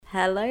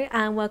Hello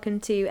and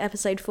welcome to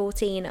episode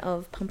 14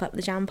 of Pump Up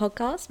the Jam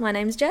podcast. My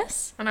name's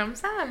Jess. And I'm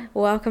Sam.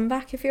 Welcome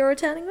back if you're a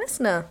returning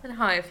listener. And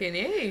hi if you're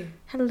new.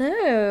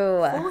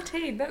 Hello.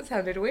 14, that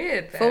sounded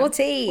weird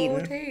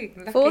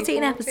then.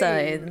 14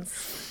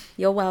 episodes.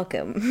 You're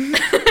welcome.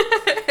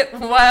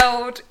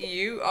 World,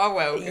 you are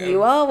welcome.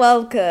 You are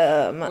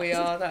welcome. We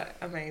are that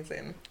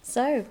amazing.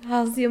 So,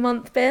 how's your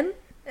month been?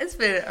 It's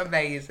been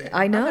amazing.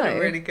 I know. I've had a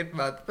really good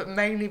month, but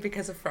mainly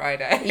because of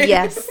Friday.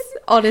 Yes,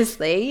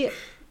 honestly,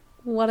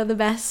 one of the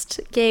best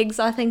gigs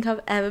I think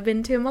I've ever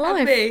been to in my life.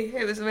 And me,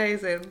 it was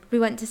amazing. We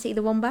went to see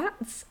the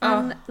Wombats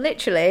and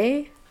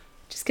literally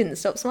just couldn't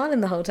stop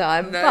smiling the whole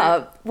time. No.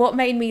 But what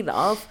made me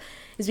laugh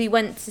is we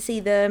went to see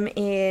them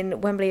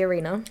in Wembley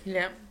Arena.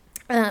 Yeah.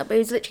 But it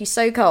was literally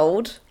so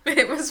cold.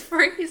 It was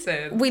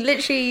freezing.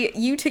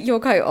 You took your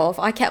coat off,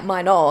 I kept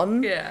mine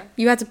on. Yeah.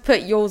 You had to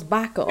put yours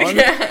back on.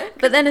 Yeah.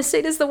 But then as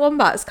soon as the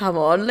Wombats come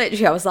on,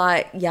 literally I was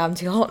like, yeah, I'm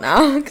too hot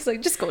now. Because I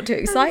just got too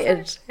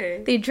excited.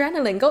 Exactly. The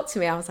adrenaline got to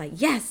me. I was like,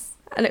 yes.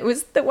 And it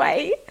was the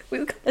way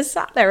we kind of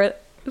sat there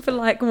for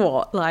like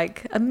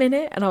a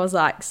minute. And I was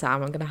like,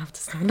 Sam, I'm going to have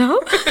to stand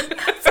up.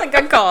 It's like,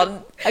 I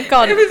can't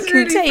It was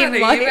really contain funny.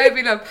 my... You made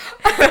me laugh.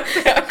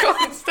 I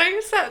can't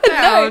stay sat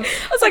down. No,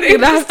 I was like, I'm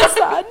going to have to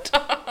stand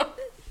up.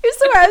 It was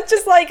the way I was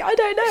just like, I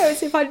don't know,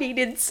 as if I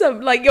needed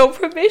some, like, your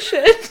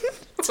permission.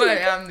 Well, I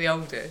am the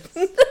oldest,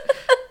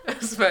 I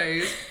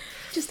suppose.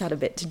 Just had a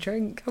bit to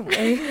drink, haven't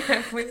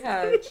we? We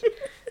had.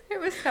 It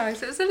was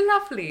nice. It was a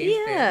lovely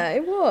evening. Yeah,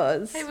 it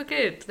was. They were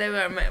good. They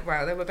were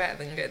better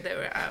than good. They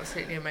were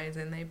absolutely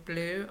amazing. They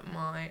blew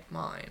my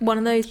mind. One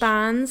of those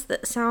bands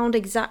that sound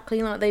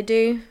exactly like they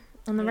do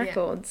on the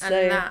records. And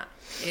So that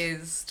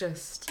is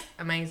just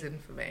amazing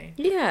for me.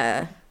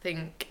 yeah. I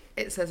think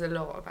it says a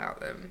lot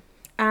about them.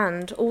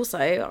 And also,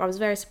 I was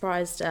very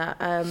surprised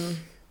at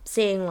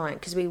seeing, like,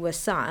 because we were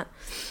sat,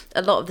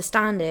 a lot of the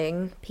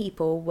standing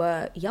people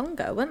were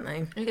younger, weren't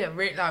they? Yeah,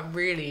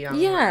 really young.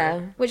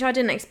 Yeah, which I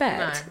didn't expect.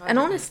 No, I and didn't.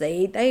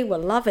 honestly, they were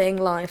loving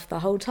life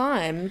the whole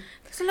time.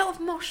 There's a lot of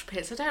mosh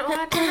pits. I don't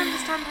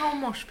understand the whole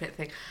mosh pit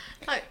thing.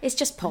 Like, It's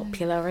just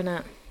popular,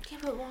 innit? yeah,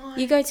 but why?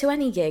 You go to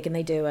any gig and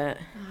they do it.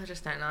 I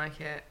just don't like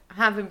it.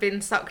 Having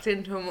been sucked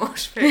into a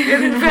mosh pit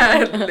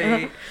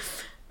inadvertently.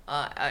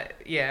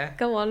 Yeah.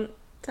 Go on,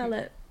 tell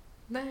it.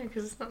 No,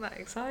 because it's not that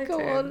exciting.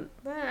 Go on.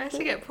 No, I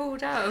actually get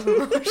pulled out of a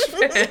mosh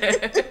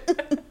pit.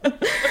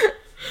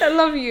 I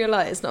love you,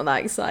 like, it's not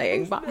that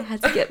exciting, but I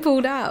had to get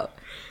pulled out.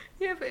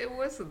 Yeah, but it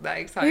wasn't that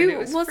exciting. Who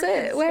was it?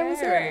 freaking Where was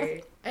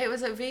scary. It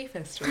was at V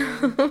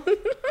Festival.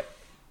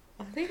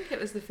 I think it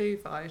was the Foo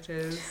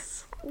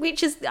Fighters.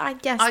 Which is, I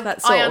guess, I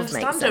that sort of makes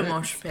understand sense. a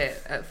mosh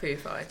pit at Foo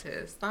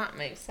Fighters. That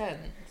makes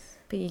sense.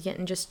 But you're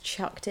getting just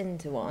chucked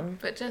into one.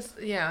 But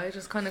I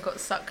just kind of got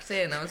sucked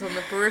in. I was on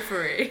the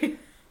periphery.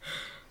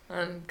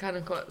 And kind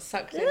of got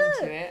sucked into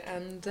it,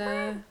 and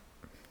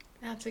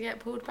had to get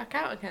pulled back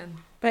out again.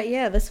 But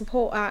yeah, the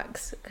support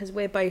acts, because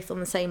we're both on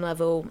the same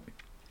level.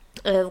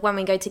 When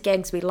we go to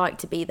gigs, we like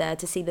to be there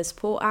to see the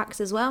support acts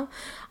as well.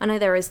 I know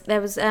there was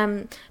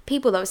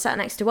people that were sat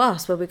next to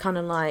us where we're kind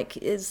of like,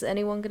 is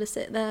anyone going to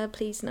sit there?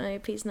 Please no,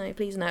 please no,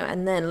 please no.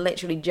 And then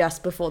literally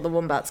just before the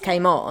Wombats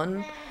came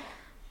on,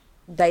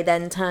 they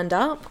then turned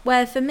up.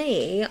 Where for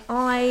me,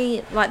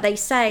 they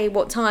say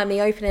what time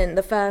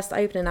the first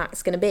opening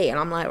act's going to be, and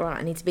I'm like, right,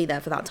 I need to be there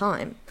for that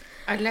time.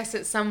 Unless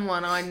it's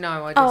someone I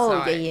know, I just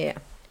like. Yeah.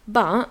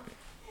 But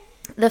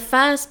the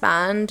first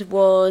band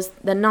was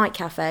the Night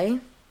Cafe.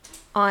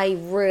 I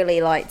really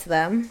liked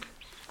them.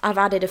 I've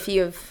added a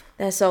few of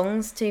their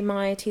songs to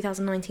my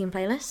 2019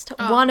 playlist.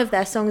 Oh. One of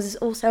their songs is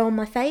also on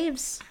my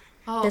faves.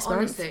 Oh, this month.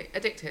 honestly,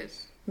 Addicted.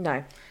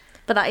 No,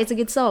 but that is a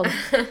good song.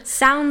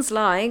 Sounds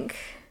like,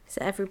 is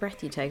it Every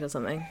Breath You Take or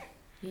something?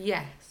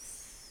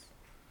 Yes.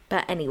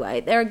 But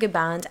anyway, they're a good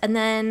band. And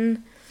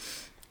then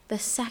the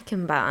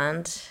second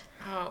band,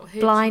 Oh,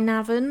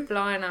 Blaenavon.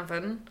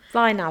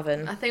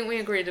 Blaenavon. I think we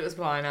agreed it was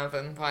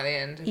Blaenavon by the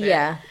end of it.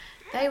 Yeah.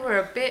 They were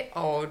a bit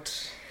odd.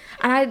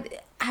 And I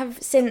have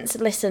since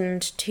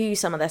listened to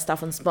some of their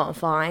stuff on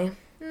Spotify.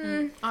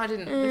 I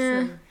didn't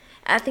listen.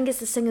 I think it's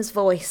the singer's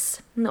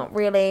voice. Not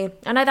really.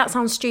 I know that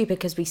sounds stupid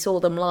because we saw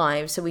them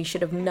live, so we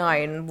should have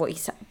known what he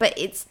said. But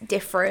it's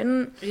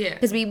different. Yeah.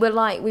 Because we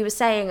were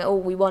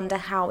saying, we wonder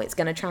how it's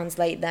going to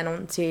translate then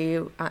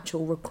onto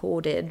actual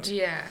recorded.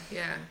 Yeah.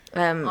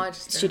 Um, I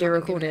just studio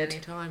haven't given it recorded.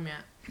 any time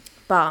yet.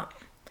 But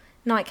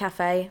Night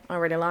Cafe, I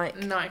really like.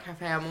 Night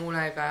Cafe, I'm all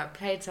over.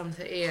 Played some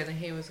to Ian, and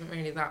he wasn't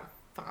really that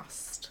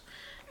fussed.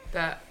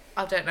 But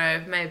I don't know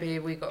if maybe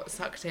we got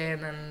sucked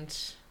in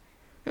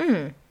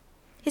and.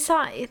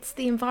 It's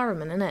the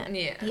environment, isn't it?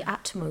 Yeah. The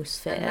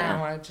atmosphere. And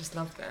now I just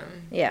love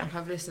them. Yeah.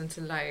 I've listened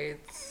to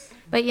loads.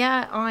 But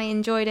yeah, I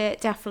enjoyed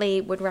it.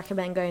 Definitely would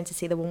recommend going to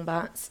see the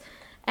Wombats.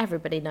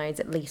 Everybody knows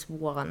at least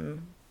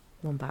one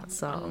Wombat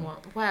song.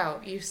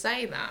 Well, you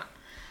say that.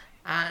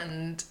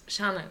 And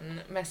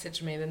Shannon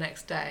messaged me the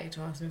next day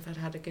to ask me if I'd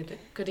had a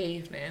good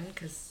evening,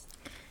 because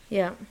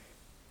Yeah.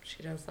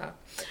 she does that.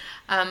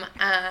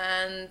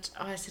 And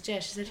I said, yeah.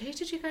 She said, who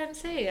did you go and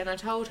see? And I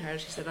told her, and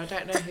she said, I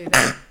don't know who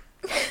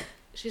they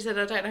She said,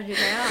 I don't know who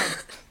they are.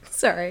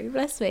 Sorry,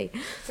 bless me.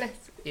 Bless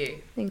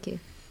you. Thank you.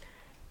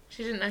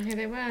 She didn't know who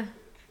they were.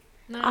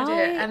 No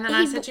idea. And then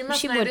I said, you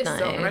must know this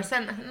song. And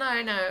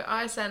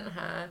I sent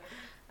her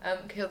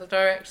Kill the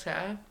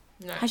Director.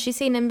 No. Has she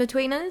seen In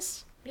Between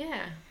Us?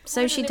 Yeah.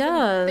 So she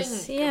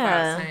does.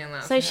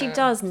 Yeah. So she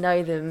does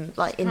know them,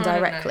 like,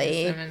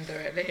 indirectly. Knows them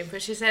indirectly.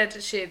 But she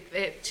said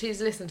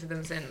she's listened to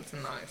them since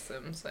and likes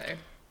them, so.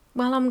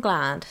 Well, I'm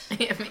glad.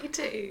 Yeah, me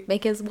too.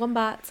 Because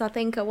Wombats, I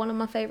think, are one of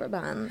my favourite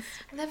bands.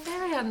 And they're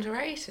very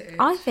underrated.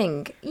 I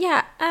think,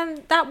 yeah.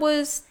 And that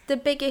was the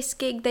biggest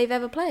gig they've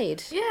ever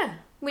played. Yeah.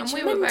 Which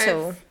is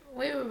mental.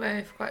 We were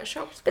both quite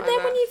shocked by that. But then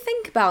that. when you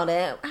think about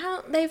it,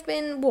 how they've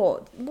been,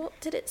 what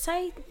did it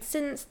say?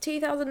 Since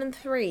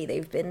 2003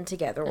 they've been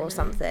together or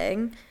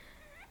something.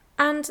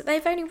 And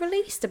they've only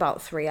released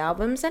about 3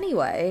 albums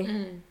anyway.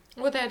 Mm.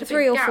 Well, they had a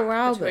 3 or big 4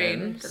 gap between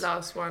albums. the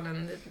last one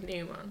and the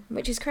new one.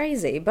 Which is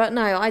crazy. But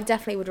no, I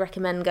definitely would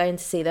recommend going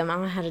to see them.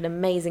 I had an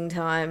amazing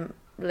time.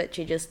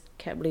 Literally just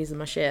kept losing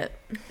my shit.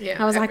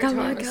 Yeah, I was like, oh every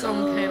my time god. the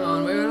song came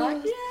on, we were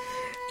like,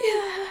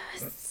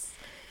 yes.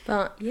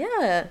 But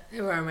yeah.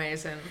 They were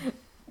amazing.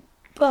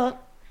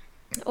 But,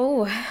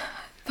 oh,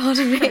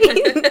 pardon me.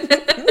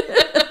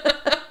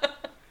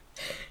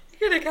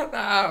 You're going to cut that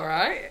out,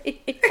 right?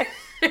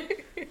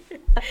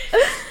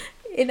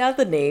 In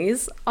other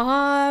news,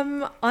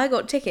 I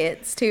got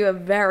tickets to a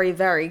very,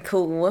 very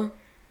cool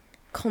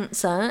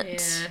concert.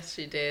 Yes,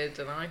 she did,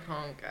 and I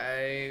can't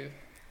go.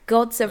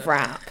 Gods of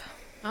Rap,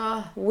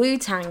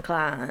 Wu-Tang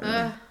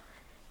Clan,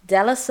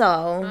 De La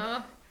Soul,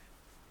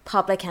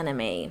 Public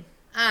Enemy,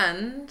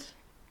 and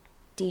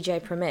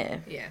DJ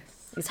Premier yes,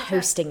 is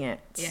hosting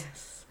it.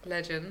 Yes,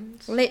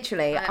 legend.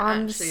 Literally,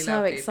 I'm actually so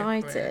love DJ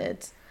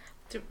excited.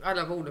 I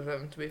love all of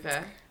them, to be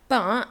fair.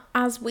 But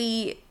as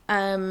we,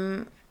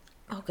 oh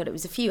god, it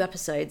was a few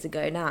episodes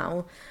ago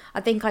now,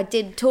 I think I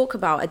did talk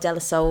about a De La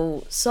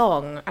Soul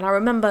song, and I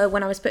remember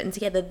when I was putting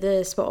together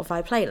the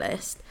Spotify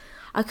playlist,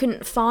 I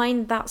couldn't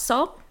find that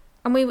song.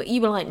 And you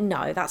were like,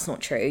 no, that's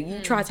not true. You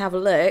tried to have a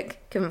look,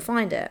 couldn't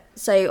find it.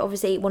 So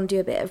obviously want to do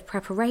a bit of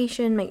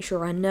preparation, make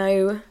sure I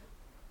know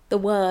the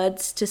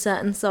words to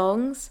certain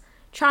songs.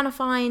 Trying to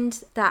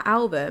find that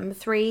album,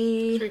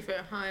 3 Foot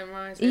High and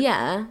Rising.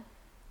 Yeah,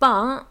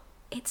 but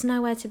it's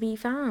nowhere to be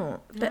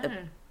found. No.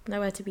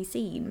 Nowhere to be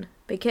seen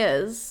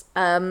because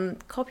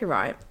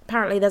copyright.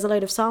 Apparently there's a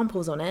load of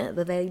samples on it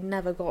that they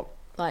never got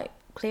like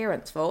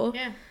clearance for.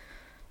 Yeah.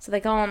 So they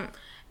can't.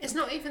 It's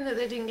not even that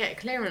they didn't get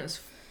clearance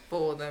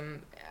for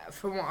them,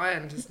 from what I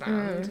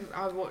understand.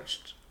 I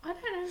watched, I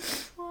don't know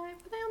why,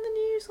 were they on the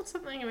news or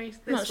something this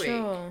Not week?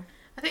 sure.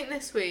 I think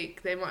this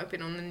week they might have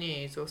been on the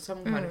news or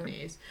some kind of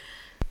news.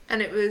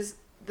 And it was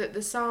that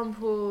the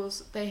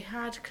samples, they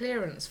had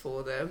clearance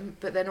for them,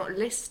 but they're not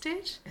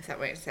listed, if that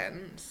makes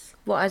sense.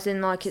 What, as in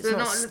like it's So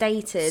not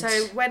stated?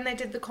 So when they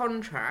did the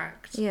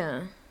contract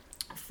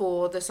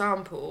for the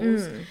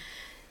samples,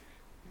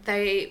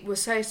 they were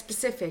so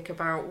specific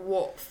about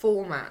what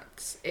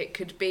formats it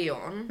could be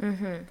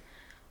on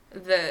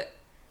that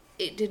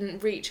it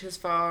didn't reach as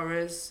far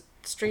as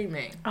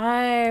streaming.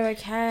 Oh,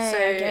 okay. So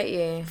I get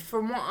you.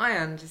 From what I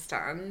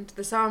understand,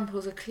 the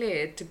samples are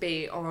cleared to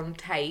be on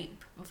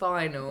tape,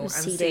 vinyl, and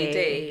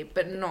CD,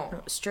 but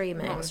not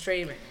streaming. Not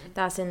streaming.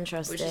 That's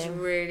interesting. Which is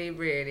really,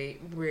 really,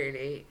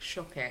 really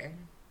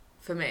shocking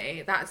for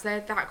me.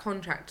 That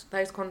contract.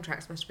 Those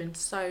contracts must have been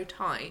so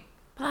tight.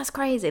 But that's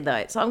crazy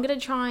though. So I'm gonna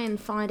try and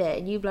find it.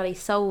 And you bloody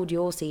sold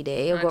your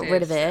CD or got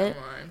rid of it.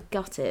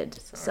 Gutted.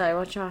 Sorry. So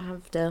I'll try and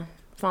have to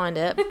find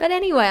it. But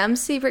anyway, I'm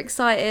super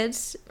excited.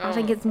 I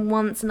think it's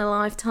once in a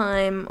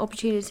lifetime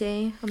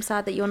opportunity. I'm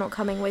sad that you're not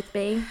coming with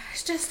me.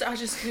 It's just I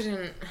just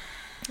couldn't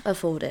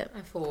afford it.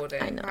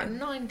 I know. Like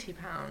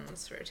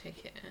 £90 for a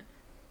ticket.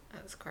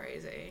 That's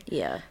crazy.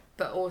 Yeah.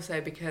 But also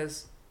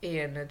because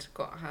Ian had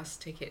got us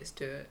tickets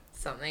to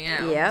something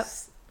else. Yep.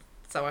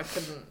 So I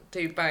couldn't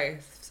do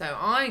both. So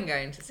I'm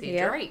going to see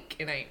Drake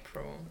in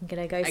April. I'm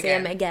gonna go see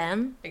him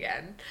again.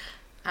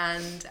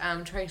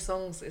 And Trey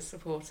Songz is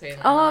supporting.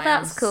 Oh,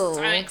 that's cool.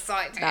 So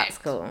excited. That's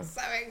cool.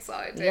 So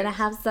excited. You're gonna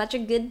have such a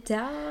good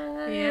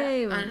time.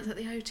 Yeah. And it's at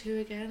the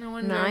O2 again. I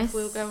wonder if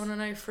we'll go on an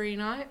O3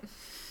 night.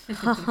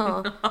 Ho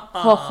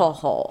ho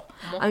ho.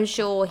 I'm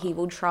sure he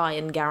will try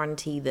and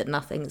guarantee that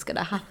nothing's going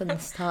to happen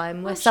this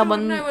time. Where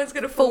someone no one's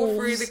going to fall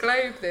through the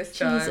globe this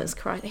time. Jesus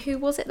Christ. Who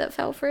was it that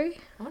fell through?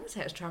 I want to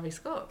say it was Travis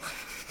Scott.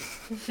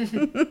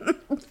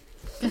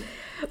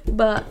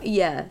 But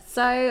yeah,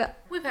 so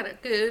we've had a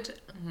good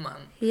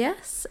month.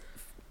 Yes.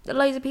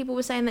 Loads of people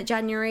were saying that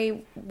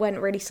January went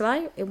really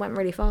slow. It went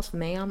really fast for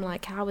me. I'm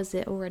like, how is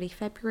it already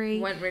February?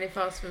 Went really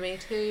fast for me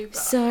too. But...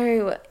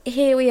 So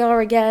here we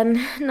are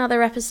again,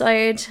 another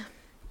episode.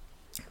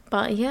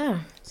 But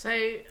yeah.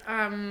 So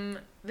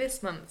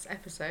this month's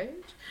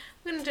episode,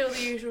 we're going to do all the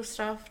usual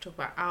stuff, talk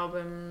about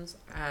albums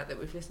that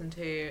we've listened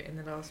to in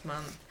the last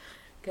month.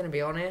 Going to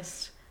be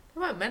honest,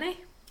 there weren't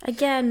many.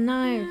 Again,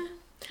 no. Yeah.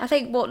 I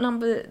think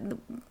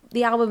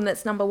the album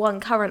that's number 1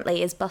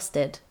 currently is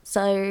Busted.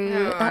 So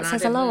that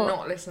says a lot. I did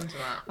not listen to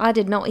that. I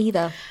did not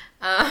either.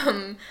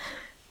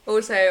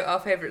 Also, our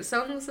favourite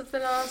songs of the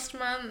last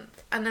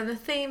month. And then the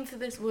theme for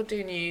this, we'll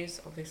do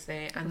news,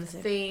 obviously. And the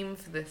theme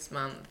for this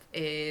month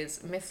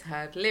is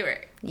misheard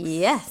lyrics.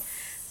 Yes.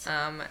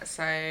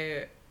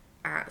 So,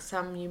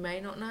 some you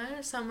may not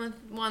know. Some of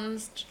the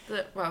ones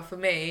that, well, for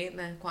me,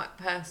 they're quite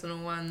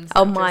personal ones.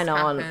 Oh, mine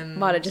aren't.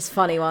 Mine are just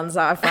funny ones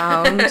that I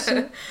found.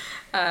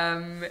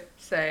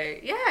 So,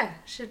 yeah,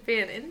 should be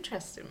an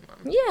interesting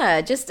one. Yeah,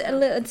 just a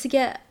little to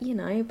get,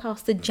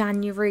 past the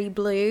January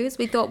blues.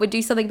 We thought we'd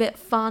do something a bit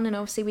fun, and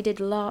obviously we did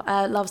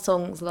love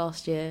songs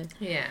last year.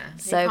 Yeah,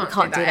 so we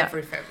can't do that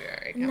every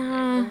February.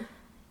 No,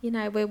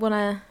 we want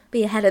to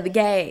be ahead of the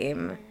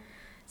game.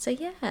 So,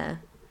 yeah.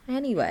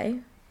 Anyway,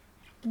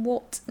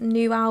 what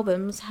new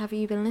albums have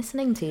you been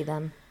listening to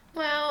then?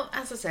 Well,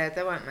 as I said,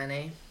 there weren't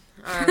many.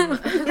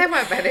 There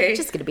weren't many.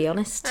 Just going to be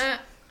honest.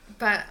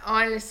 But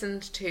I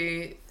listened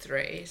to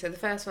 3. So the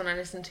first one I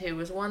listened to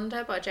was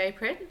Wonder by Jay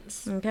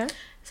Prince. Okay.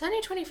 It's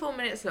only 24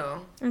 minutes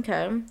long.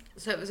 Okay.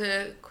 So it was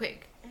a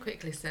quick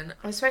listen.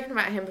 I've spoken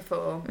about him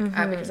before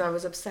because I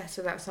was obsessed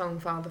with that song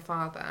Father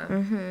Father.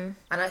 Mm-hmm.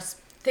 And I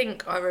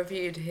think I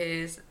reviewed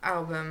his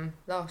album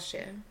last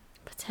year.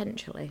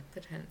 Potentially.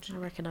 I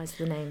recognise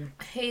the name.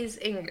 He's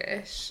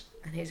English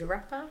and he's a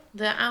rapper.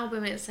 The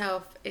album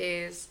itself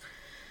it's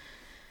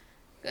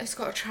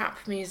got a trap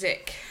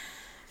music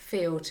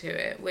feel to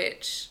it,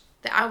 which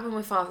the album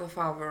with Father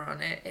Father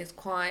on it is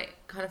quite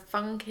kind of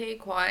funky,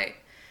 quite,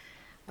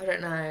 I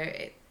don't know,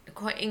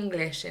 quite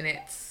English in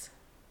its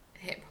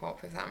hip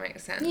hop, if that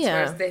makes sense. Yeah.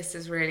 Whereas this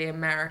is really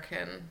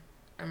American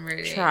and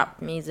really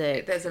trap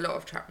music. There's a lot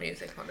of trap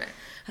music on it,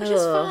 which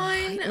is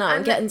fine. No,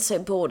 I'm getting so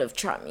bored of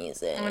trap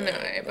music. I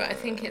know, but I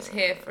think it's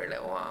here for a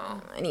little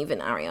while. And even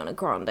Ariana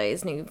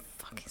Grande's new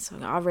fucking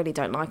song, I really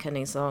don't like her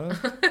new song.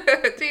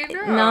 Do you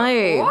know?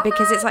 No, what?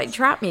 Because it's like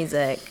trap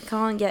music.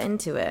 Can't get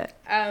into it.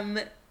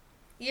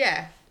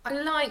 Yeah, I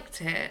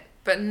liked it,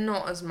 but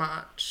not as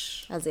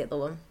much as the other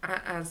one.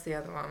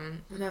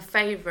 My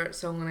favourite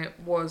song on it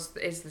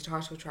is the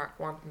title track,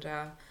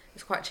 Wonder.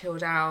 It's quite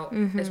chilled out.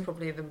 Mm-hmm. It's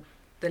probably the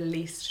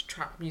least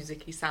trap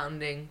music-y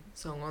sounding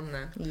song on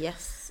there.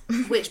 Yes.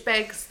 Which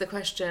begs the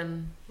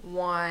question,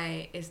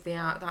 why is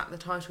that the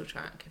title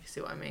track, if you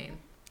see what I mean?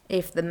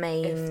 If the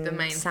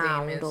main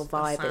sound or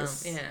vibe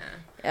is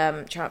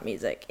trap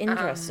music.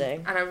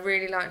 Interesting. And I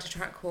really liked a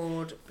track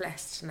called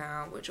Blessed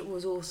Now, which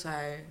was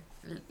also,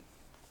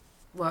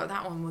 well,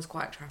 that one was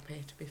quite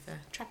trappy, to be fair.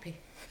 Trappy.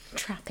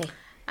 Trashy.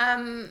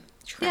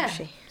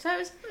 Yeah. So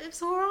it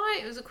was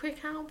alright. It was a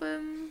quick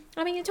album.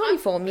 I mean,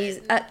 24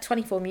 music.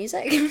 24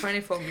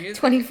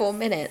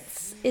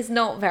 minutes is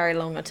not very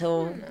long at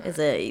all, is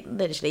it?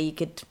 Literally, you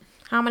could.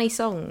 How many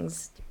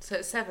songs? So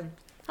it's 7.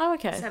 Oh,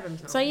 okay. 7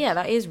 songs. So yeah,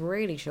 that is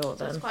really short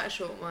then. It's quite a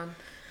short one.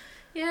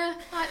 Yeah,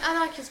 I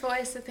like his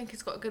voice. I think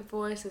he's got a good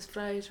voice. His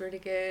flow's really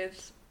good.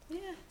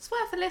 Yeah, it's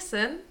worth a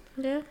listen.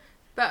 Yeah.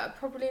 But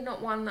probably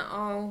not one that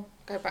I'll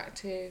go back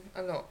to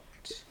a lot.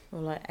 Or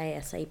like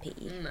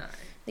ASAP. No.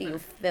 That you'll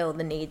feel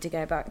the need to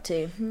go back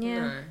to. Yeah.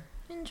 No.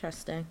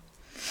 Interesting.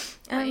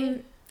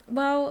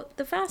 Well,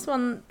 the first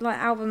album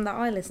that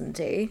I listened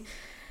to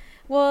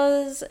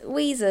was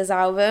Weezer's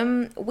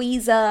album,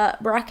 Weezer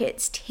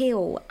brackets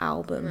Teal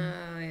album.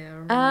 Oh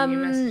yeah, I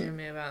remember you messaging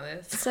me about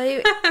this.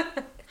 So,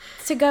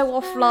 to go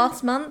off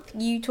last month,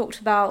 you talked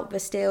about the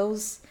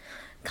Stills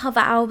cover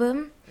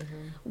album.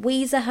 Mm-hmm.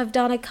 Weezer have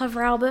done a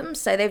cover album,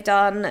 so they've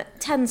done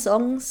 10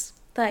 songs,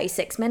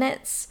 36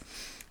 minutes.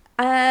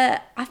 I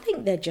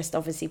think they're just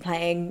obviously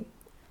playing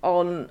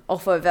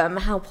off of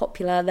how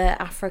popular their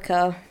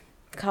Africa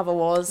cover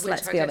was. Which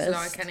let's be honest. Which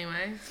I dislike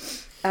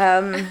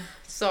anyway.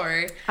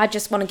 Sorry. I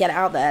just want to get it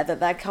out there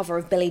that their cover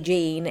of Billie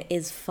Jean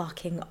is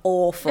fucking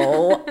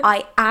awful.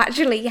 I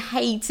actually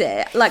hate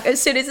it. Like,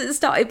 as soon as it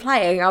started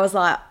playing, I was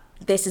like,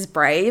 this is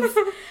brave.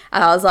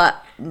 And I was like,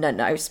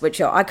 no,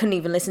 switch off. I couldn't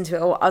even listen to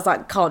it all. I was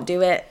like, can't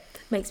do it.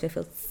 It makes me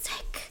feel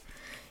sick.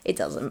 It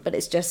doesn't, but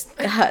it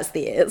hurts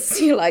the ears.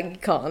 You're like,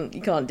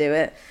 you can't do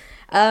it.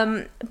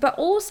 But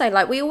also,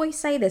 like, we always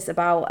say this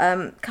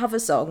about cover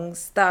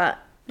songs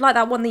that, like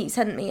that one that you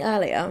sent me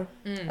earlier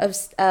of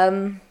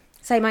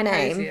Say My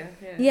Name. Crazier,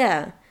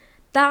 yeah.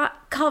 That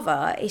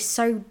cover is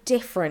so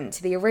different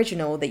to the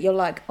original that you're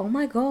like, oh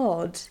my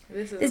God.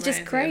 It's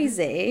just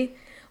crazy.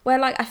 Where,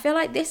 like, I feel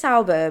like this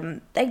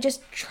album, they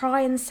just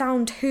try and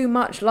sound too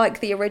much like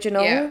the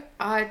original. Yeah,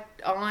 I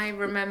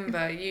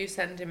remember you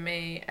sending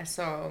me a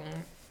song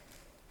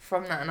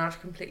from that, and I'd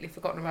completely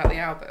forgotten about the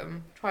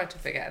album. Tried to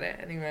forget it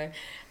anyway.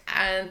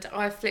 And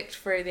I flicked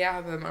through the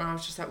album and I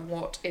was just like,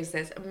 what is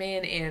this? Me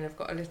and Ian have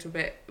got a little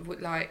bit,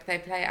 like, they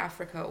play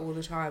Africa all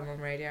the time on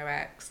Radio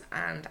X,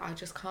 and I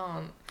just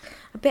can't.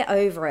 A bit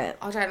over it.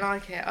 I don't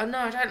like it. Oh no,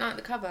 I don't like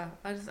the cover.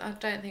 I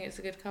don't think it's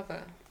a good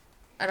cover.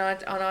 And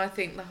I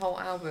think the whole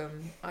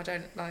album, I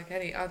don't like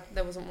any.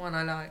 There wasn't one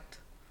I liked.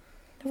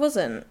 It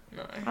wasn't?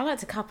 No. I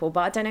liked a couple,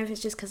 but I don't know if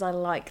it's just because I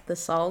like the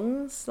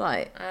songs.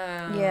 Like,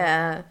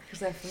 yeah. Because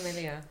they're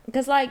familiar.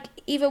 Because, like,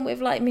 even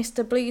with, like,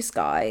 Mr. Blue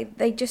Sky,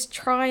 they just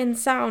try and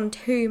sound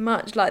too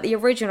much like the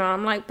original.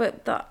 I'm like,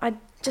 but I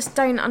just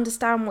don't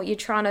understand what you're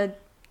trying to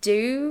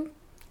do.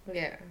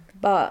 Yeah.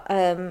 But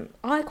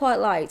I quite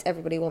liked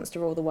Everybody Wants to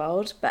Rule the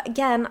World. But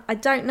again, I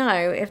don't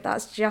know if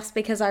that's just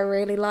because I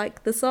really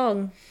like the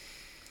song.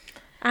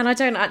 And I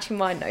don't actually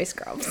mind No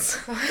Scrubs.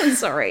 I'm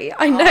sorry.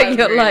 I know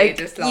you're really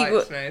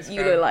like,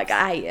 you were like,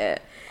 I hate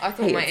it. I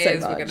thought my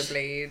ears were going to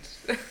bleed.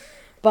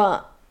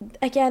 But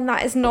again,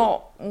 that is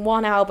not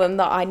one album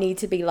that I need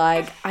to be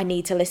like, I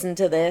need to listen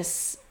to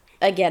this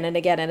again and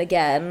again and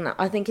again.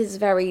 I think it's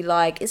very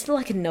like, it's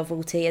like a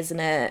novelty, isn't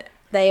it?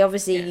 They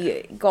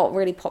obviously got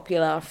really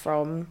popular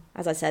from,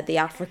 as I said, the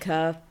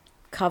Africa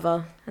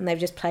cover, and they've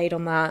just played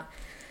on that.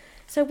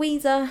 So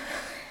Weezer,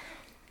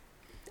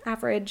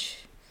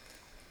 average.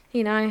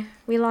 You know,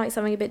 we like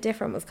something a bit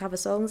different with cover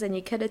songs, and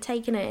you could have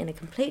taken it in a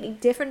completely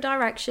different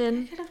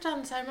direction. You could have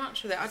done so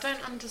much with it. I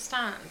don't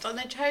understand. And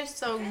they chose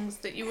songs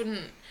that you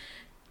wouldn't,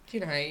 you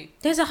know...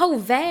 There's a whole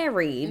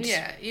varied...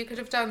 Yeah, you could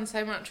have done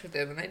so much with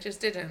them, and they just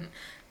didn't.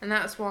 And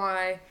that's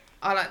why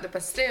I like the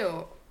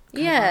Bastille.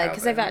 Yeah,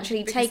 because they've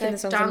actually taken the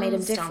songs and made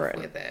them different.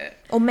 With it.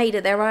 Or made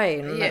it their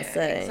own, yeah, let's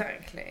say.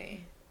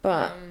 Exactly.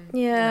 But,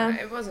 yeah.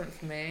 No, it wasn't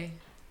for me.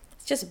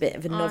 It's just a bit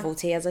of a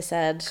novelty, as I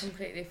said.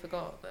 Completely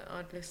forgot that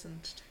I'd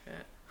listened to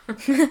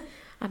it.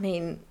 I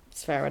mean,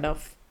 it's fair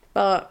enough.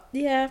 But,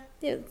 yeah,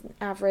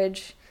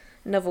 average.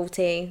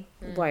 Novelty.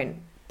 Won't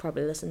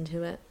probably listen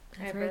to it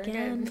ever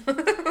again.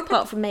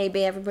 Apart from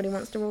maybe Everybody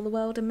Wants to Rule the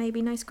World and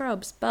maybe No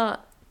Scrubs.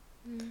 But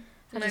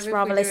I'd just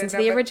rather listen to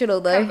the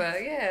original, though. Cover,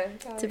 yeah,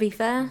 to be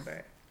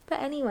fair. But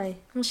anyway,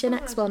 what's your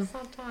next one?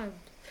 Fun time.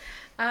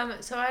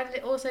 So I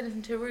also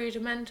listened to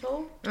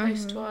Rudimental,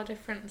 Toast to Our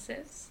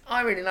Differences.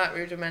 I really like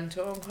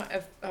Rudimental.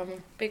 I'm a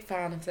big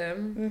fan of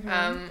them.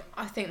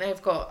 I think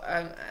they've got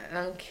an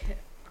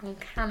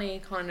uncanny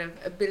kind of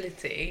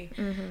ability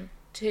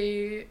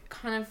to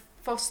kind of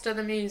foster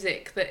the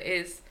music that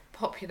is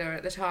popular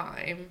at the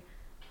time,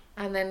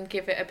 and then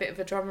give it a bit of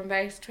a drum and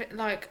bass to it.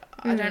 Like,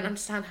 I don't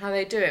understand how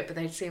they do it, but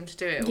they seem to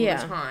do it all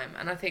the time.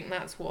 And I think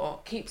that's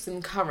what keeps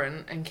them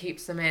current and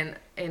keeps them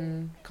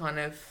in kind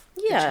of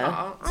the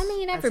charts. I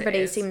mean,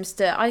 everybody seems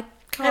to...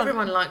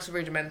 Everyone likes a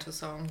Rudimental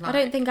song. I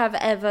don't think I've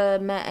ever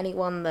met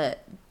anyone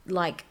that,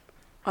 like,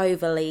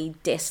 overly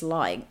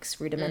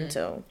dislikes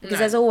Rudimental. Because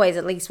there's always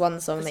at least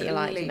one song that you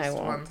like, you know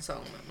what? One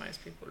song that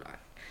most people like.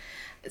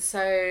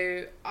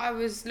 So I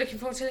was looking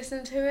forward to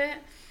listening to it.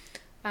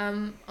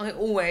 I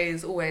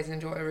always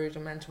enjoy a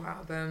Rudimental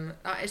album.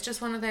 It's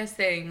just one of those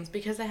things,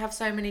 because they have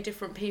so many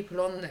different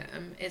people on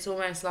them. It's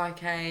almost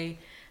like a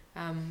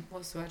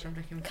what's the word I'm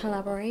looking for?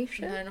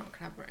 Collaboration? No, not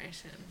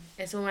collaboration.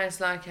 It's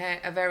almost like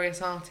a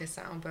various artists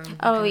album.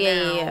 Oh,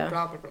 yeah.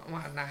 Blah blah blah.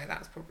 Well, no,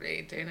 that's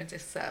probably doing a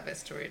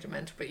disservice to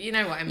Rudimental, but you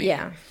know what I mean.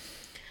 Yeah.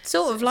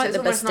 Sort of like it's the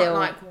almost Bastille. not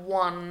like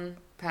one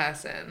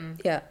person.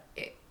 Yeah.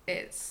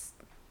 It's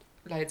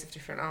loads of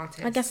different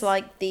artists. I guess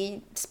like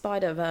the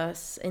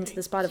Spider-Verse, Into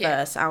the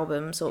Spider-Verse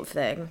album sort of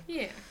thing.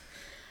 Yeah.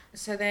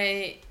 So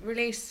they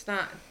released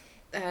that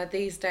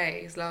These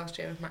Days last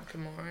year with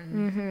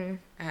Macklemore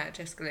and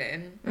Jessica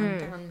Lynn and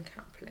Dan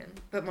Kaplan.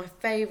 But my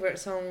favourite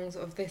songs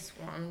of this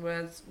one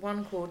was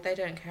one called They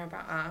Don't Care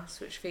About Us,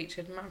 which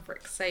featured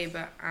Maverick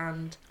Sabre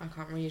and I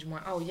can't read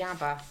my... Oh,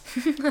 Yabba.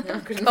 I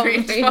couldn't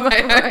read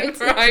my own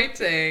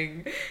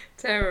writing.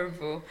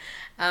 Terrible.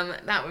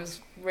 That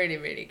was really,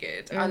 really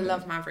good. I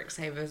love Maverick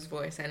Sabre's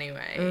voice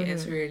anyway.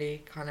 It's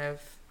really kind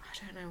of...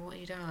 I don't know what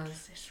he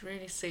does. It's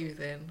really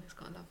soothing. He's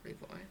got a lovely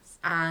voice.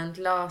 And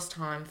Last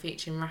Time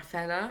featuring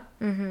Raffaella.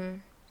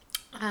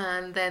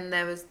 And then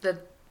there was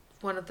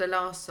one of the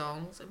last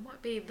songs. It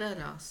might be the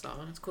last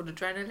song. It's called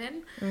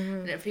Adrenaline.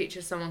 And it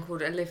features someone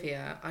called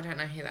Olivia. I don't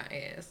know who that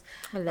is.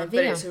 Olivia.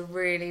 But it's a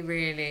really,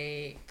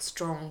 really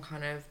strong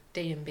kind of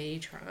D&B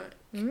track.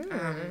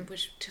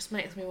 Which just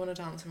makes me want to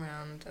dance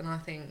around. And I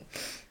think,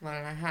 well,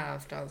 I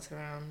have danced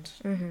around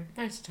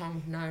most of the time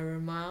with Noah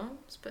in my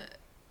arms. But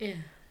yeah.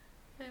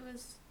 It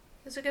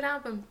was a good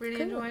album. Really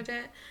enjoyed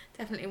it.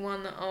 Definitely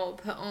one that I'll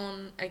put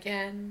on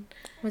again.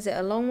 Was it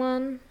a long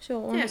one?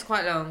 Short one? Yeah, it's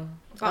quite long.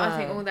 But I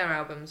think all their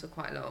albums are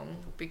quite long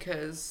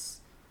because...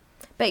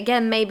 But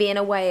again, maybe in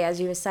a way,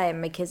 as you were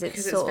saying, because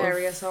it's sort of...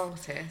 various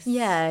artists.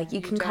 Yeah,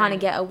 you can kind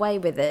of get away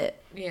with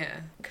it.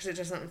 Yeah, because it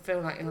doesn't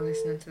feel like you're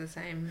listening to the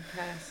same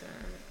person.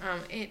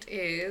 It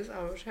is,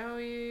 I will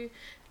tell you,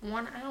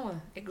 1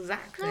 hour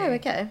exactly. Oh,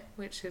 okay.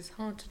 Which is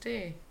hard to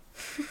do.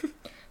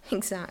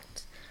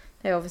 Exact.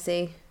 They're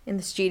obviously in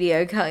the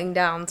studio cutting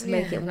down to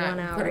make it 1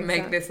 hour. I've got to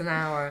make this an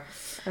hour.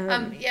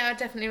 Yeah, I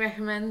definitely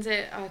recommend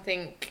it. I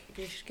think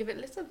you should give it a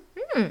listen.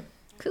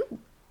 Cool.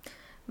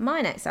 My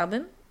next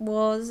album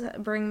was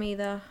Bring Me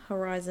the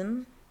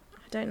Horizon.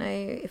 I don't know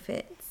if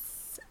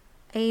it's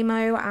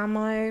AMO.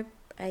 I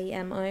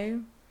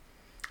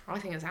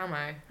think it's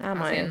ammo.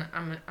 Ammo. As in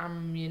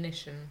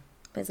ammunition.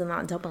 But isn't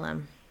that double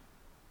M?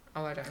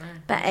 Oh, I don't know.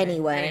 But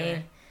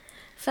anyway,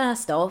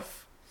 first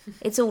off,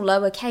 it's all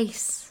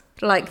lowercase.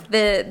 Like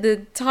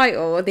the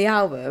title of the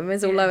album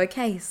is all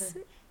lowercase.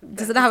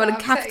 doesn't have it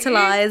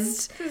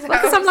capitalised.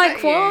 Because I'm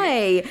like,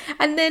 why?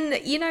 And then,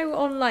 you know,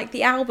 on like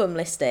the album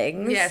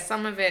listings. Yeah,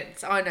 some of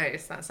it's, I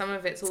noticed that. Some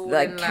of it's all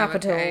like in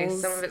capitals.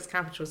 Lowercase, some of it's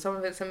capital, some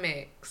of it's a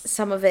mix.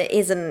 Some of it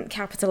isn't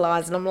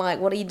capitalised, and I'm like,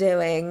 what are you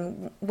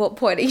doing? What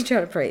point are you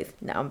trying to prove?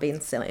 No, I'm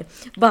being silly.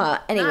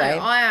 But anyway.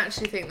 No, I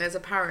actually think there's a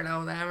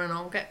parallel there, and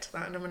I'll get to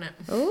that in a minute.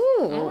 Ooh.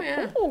 Oh,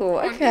 yeah. Ooh,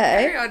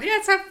 okay.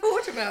 Yes, I've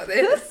thought about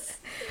this.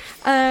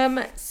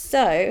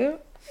 So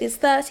it's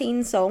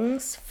 13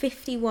 songs,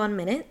 51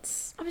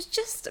 minutes. I was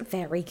just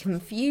very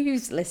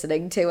confused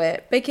listening to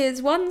it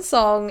because one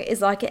song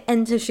is like an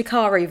Enter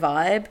Shikari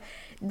vibe,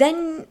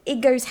 then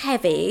it goes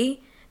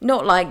heavy,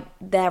 not like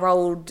their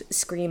old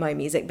screamo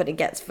music, but it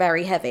gets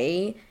very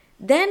heavy.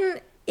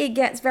 Then it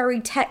gets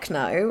very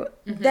techno,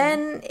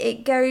 then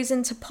it goes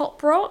into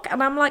pop rock,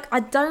 and I'm like, I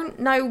don't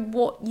know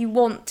what you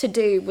want to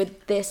do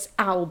with this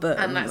album.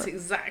 And that's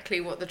exactly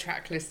what the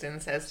track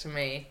listing says to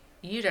me.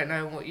 You don't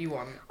know what you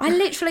want. I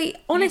literally,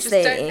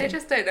 honestly... They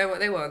just don't know what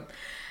they want.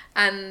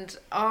 And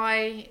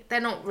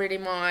they're not really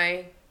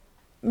my...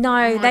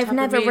 No, they've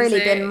never really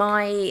music. been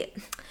my...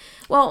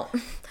 Well,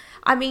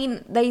 I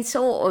mean, they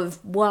sort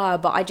of were,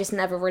 but I just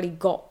never really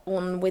got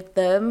on with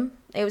them.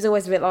 It was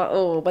always a bit like,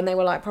 oh, when they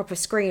were like proper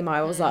screamo,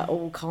 I was like,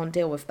 oh, can't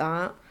deal with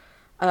that.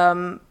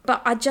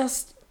 But I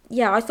just,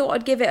 I thought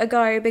I'd give it a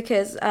go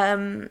because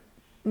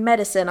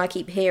Medicine I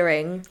keep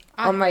hearing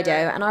on radio,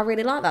 and I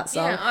really like that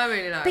song. Yeah, I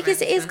really like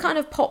because Medicine. it is kind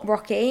of pop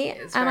rocky,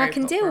 and I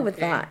can deal with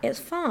that. It's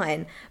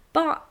fine.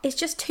 But it's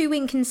just too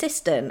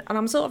inconsistent, and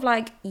I'm sort of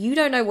like, you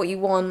don't know what you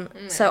want,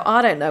 so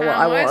I don't know what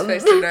I want. How am I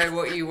supposed to know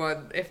what you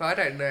want if I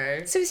don't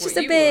know? So it's just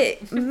a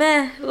bit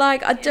meh.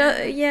 Like I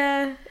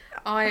don't.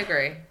 I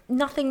agree.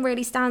 Nothing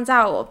really stands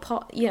out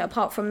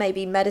apart from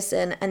maybe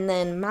Medicine and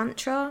then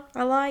Mantra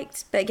I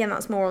liked, but again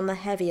that's more on the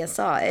heavier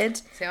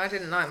side. See, I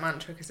didn't like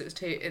Mantra because it was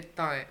too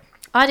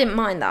I didn't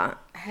mind that.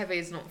 Heavy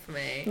is not for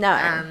me. No.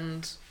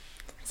 And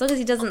as long as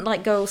he doesn't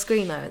like go all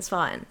screamo, it's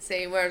fine.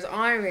 See, whereas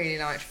I really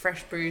liked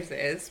Fresh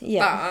Bruises,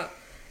 yeah. but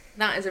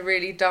that is a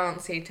really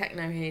dancey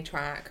techno-y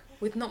track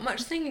with not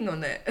much singing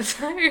on it.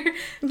 So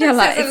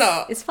that says a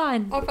lot. It's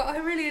fine. Oh, but I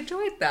really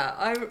enjoyed that.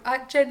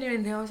 I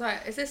genuinely, I was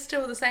like, is this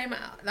still the same?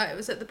 Like, it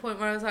was at the point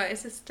where I was like,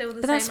 is this still the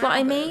same? But that's what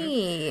album? I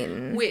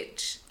mean.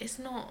 Which is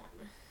not.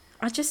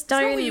 I just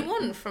don't. It's not what you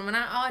want from an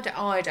album.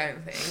 I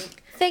don't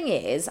think. Thing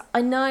is,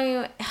 I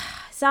know.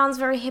 Sounds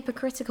very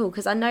hypocritical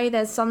because I know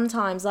there's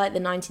sometimes like the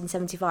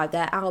 1975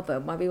 their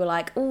album where we were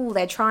like, oh,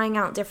 they're trying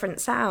out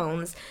different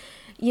sounds,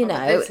 you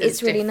know,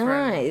 it's really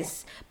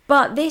nice.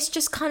 But this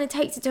just kind of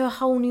takes it to a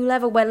whole new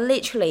level where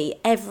literally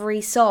every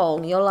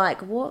song you're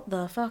like, what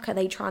the fuck are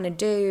they trying to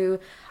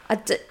do?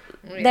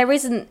 There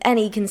isn't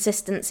any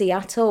consistency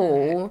at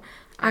all,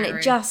 and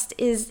it just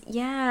is.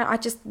 I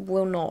just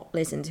will not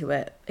listen to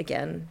it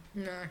again.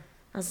 No.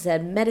 As I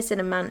said, Medicine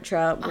and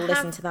Mantra, we'll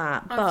listen to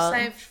that. I've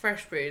saved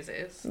Fresh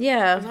Bruises.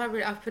 Yeah.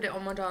 I've put it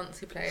on my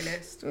dancey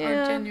playlist.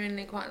 Yeah. I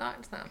genuinely quite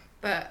liked that.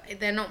 But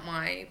they're not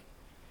my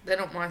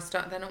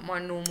style. They're not my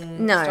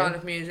normal style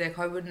of music.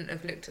 I wouldn't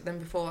have looked at them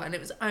before, and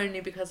it was only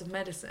because of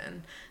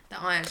Medicine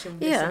that I actually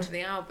listened to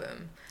the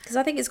album. Because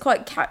I think it's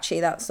quite catchy,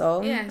 that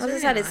song. Yeah, as I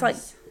said, it's like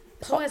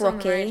pop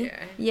rocky.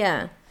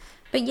 Yeah.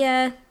 But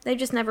yeah, they've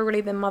just never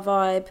really been my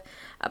vibe.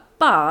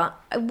 But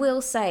I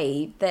will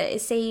say that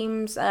it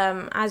seems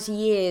as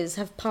years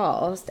have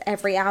passed,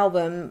 every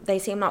album, they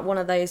seem like one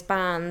of those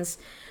bands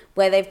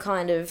where they've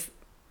kind of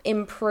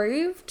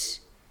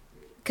improved.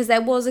 Because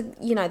there was,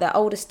 their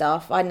older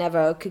stuff, I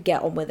never could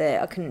get on with it.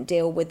 I couldn't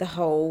deal with the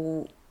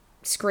whole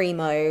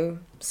screamo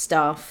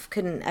stuff.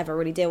 Couldn't ever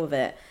really deal with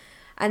it.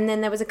 And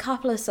then there was a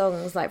couple of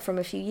songs like from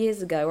a few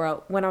years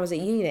ago when I was at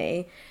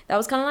uni that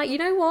was kind of like, you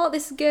know what,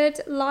 this is good,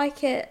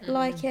 like it.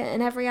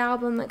 And every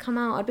album that come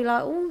out, I'd be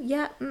like, oh,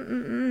 yeah,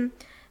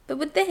 But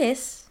with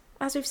this,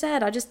 as we've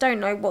said, I just don't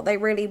know what they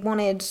really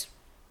wanted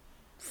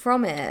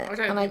from it. I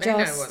don't think they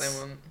know what they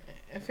want.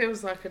 It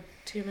feels like a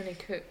too many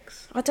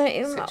cooks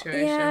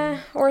situation. Yeah,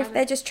 or if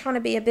they're just trying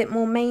to be a bit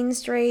more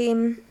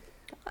mainstream.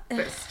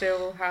 But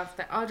still have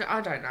that. I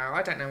don't know.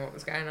 I don't know what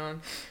was going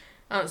on.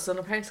 Oh, it's on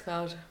a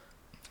postcard.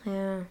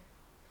 Yeah,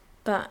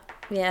 but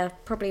yeah,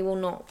 probably will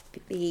not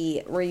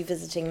be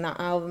revisiting that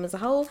album as a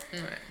whole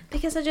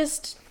because I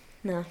just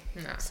no.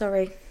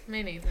 Sorry,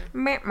 me neither.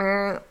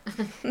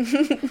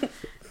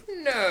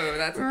 No,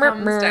 that's a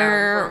thumbs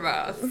down from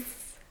us.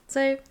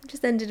 So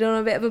just ended on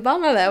a bit of a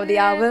bummer there with the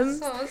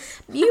album.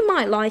 You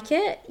might like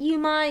it. You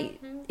might,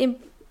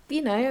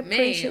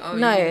 appreciate.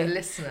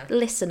 The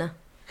listener.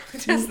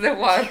 Just the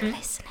one. You're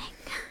listening.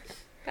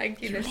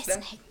 Thank you,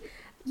 listener.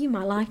 You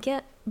might like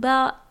it,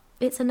 but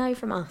it's a no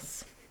from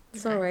us.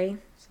 Sorry.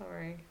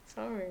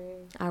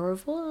 Au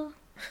revoir.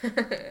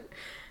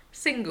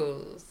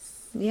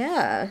 Singles.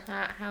 Yeah.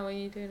 How are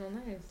you doing on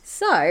those?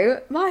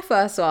 So, my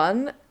first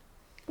one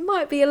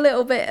might be a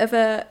little bit of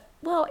a...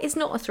 Well, it's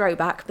not a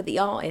throwback, but the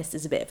artist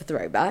is a bit of a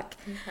throwback.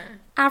 Okay.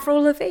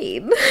 Avril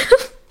Lavigne.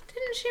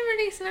 Didn't she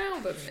release an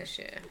album this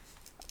year?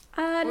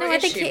 No, I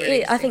think it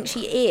is. I think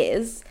she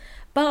is.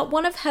 But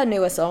one of her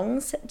newer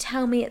songs,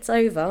 Tell Me It's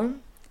Over,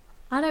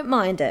 I don't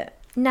mind it.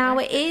 Now,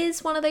 it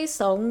is one of those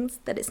songs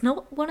that it's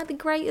not one of the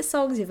greatest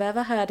songs you've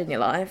ever heard in your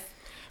life.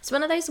 It's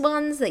one of those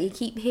ones that you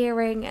keep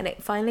hearing and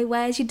it finally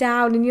wears you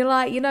down and you're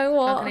like, you know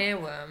what? Like an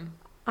earworm.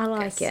 I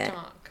like it.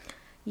 Stuck.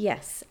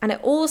 Yes. And it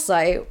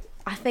also,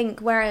 I think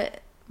where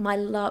my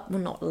love,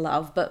 well, not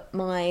love, but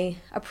my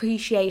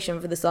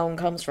appreciation for the song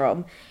comes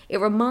from,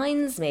 it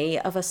reminds me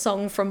of a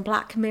song from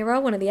Black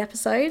Mirror, one of the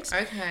episodes.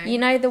 Okay. You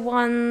know the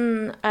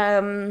one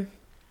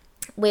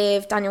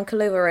with Daniel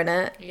Kaluuya in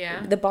it?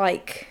 Yeah. The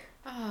bike.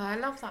 Oh, I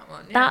love that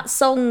one. Yeah. That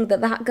song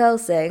that girl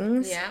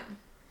sings. Yeah.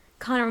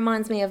 Kind of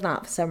reminds me of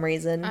that for some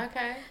reason.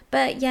 Okay.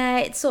 But yeah,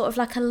 it's sort of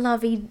like a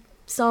lovey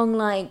song,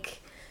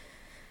 like,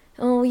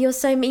 oh, you're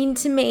so mean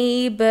to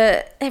me,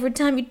 but every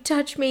time you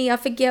touch me, I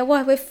forget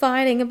why we're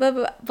fighting.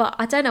 But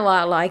I don't know why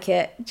I like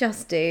it.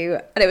 Just do.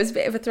 And it was a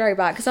bit of a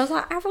throwback because I was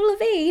like, Avril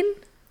Lavigne,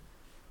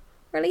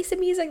 releasing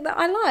music that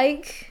I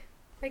like.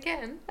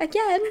 Again?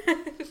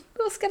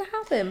 What's going to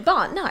happen?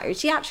 But no,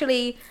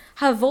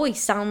 her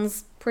voice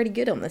sounds pretty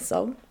good on this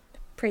song.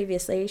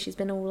 Previously, she's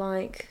been all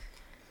like...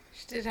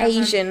 She did have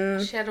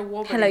Asian she had a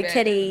wobbly Hello bit,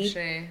 Kitty.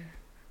 didn't she?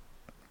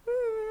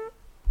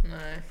 No.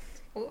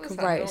 What was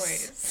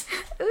Gross. that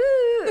noise?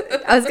 Ooh,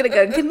 I was going to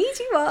go,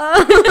 konnichiwa.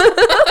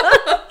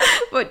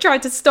 But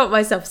tried to stop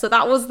myself, so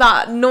that was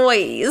that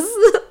noise.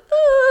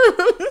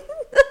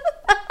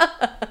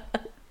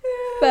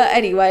 But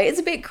anyway, it's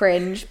a bit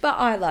cringe, but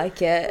I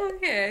like it.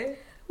 Okay.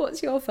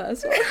 What's your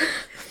first one?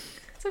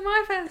 So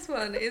my first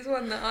one is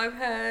one that I've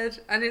heard,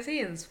 and it's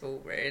Ian's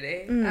fault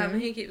really.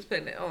 He keeps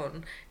putting it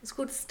on. It's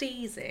called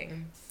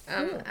Steezing,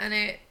 and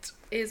it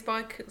is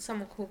by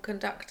someone called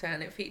Conductor,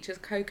 and it features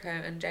Coco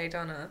and Jay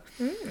Dunner.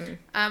 It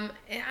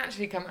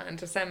actually came out in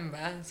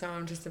December, so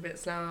I'm just a bit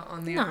slower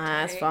on the uptake.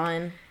 That's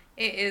fine.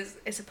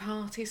 It's a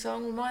party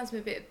song, reminds me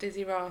a bit of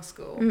Dizzy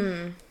Rascal.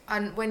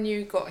 And when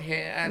you got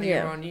here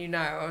earlier on, you know,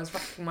 I was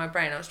racking my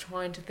brain, I was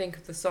trying to think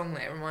of the song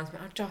that it reminds me.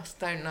 I just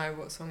don't know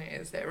what song it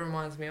is that it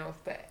reminds me of,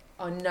 but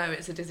I know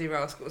it's a Dizzy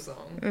Rascal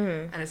song,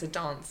 and it's a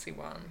dancey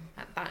one.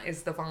 And that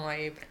is the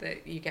vibe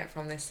that you get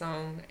from this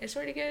song. It's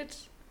really good.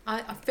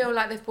 I feel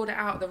like they've brought it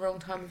out at the wrong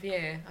time of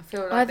year.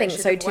 I think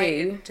so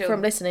too,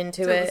 from listening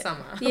to it. The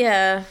summer.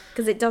 Yeah,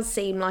 because it does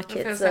seem like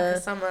it it's feels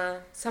like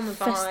a summer vibe.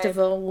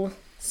 Festival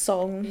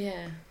song.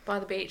 Yeah, by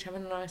the beach,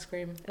 having an ice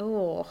cream.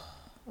 Oh,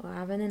 or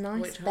having a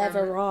nice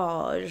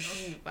beverage.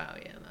 Oh, well,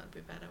 yeah, that'd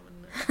be better,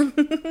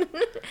 wouldn't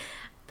it?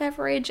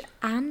 Beverage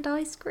and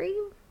ice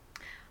cream?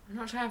 I'm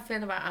not sure how I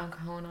feel about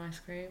alcohol and ice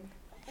cream.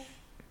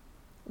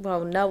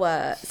 Well,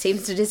 Noah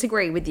seems to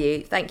disagree with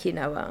you. Thank you,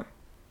 Noah.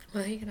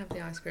 Well, he can have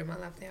the ice cream.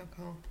 I'll have the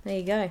alcohol. There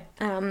you go.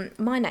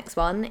 My next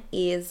one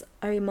is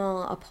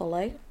Omar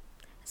Apollo.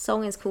 The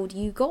song is called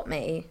You Got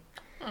Me.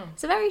 Oh.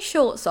 It's a very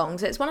short song,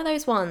 so it's one of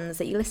those ones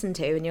that you listen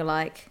to and you're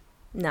like,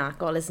 nah,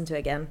 gotta listen to it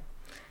again.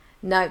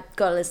 No,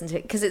 gotta listen to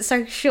it. Because it's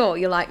so short,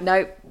 you're like,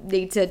 nope,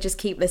 need to just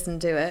keep listening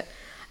to it.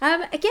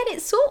 Again,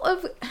 it's sort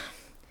of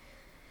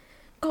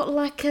got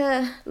like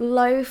a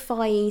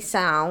lo-fi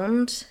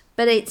sound,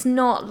 but it's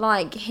not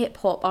like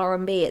hip-hop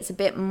R&B. It's a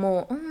bit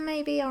more,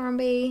 maybe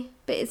R&B,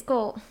 but it's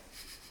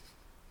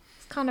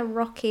kind of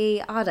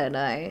rocky, I don't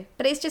know.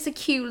 But it's just a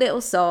cute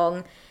little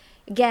song.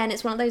 Again,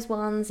 it's one of those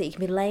ones that you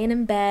can be laying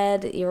in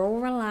bed, you're all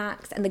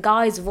relaxed, and the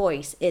guy's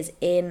voice is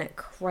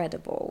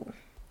incredible.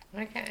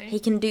 Okay. He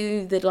can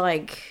do the,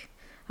 like,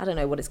 I don't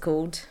know what it's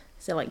called.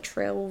 Is it like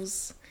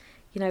trills?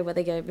 You know, where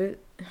they go, but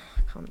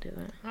I can't do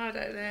it. I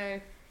don't know.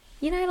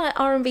 You know, like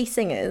R&B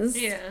singers?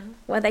 Yeah.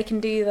 Where they can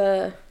do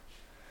the...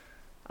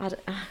 I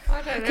don't know.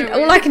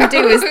 All I can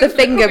do is the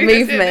finger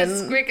movement.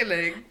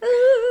 Squiggling.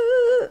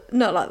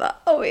 Not like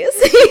that,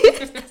 obviously.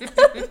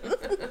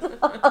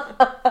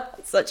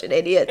 Such an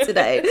idiot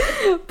today.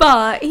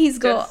 But he's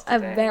got a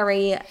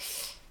very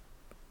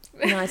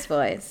nice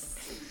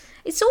voice.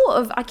 It sort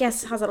of, I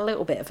guess, has a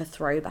little bit of a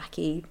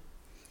throwbacky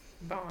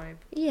vibe.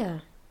 Yeah.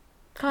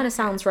 Kind of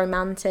sounds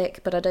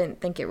romantic, but I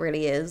don't think it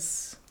really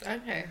is.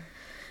 Okay.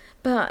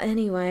 But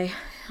anyway,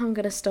 I'm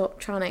going to stop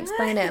trying to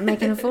explain it and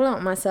making a fool out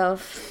of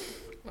myself.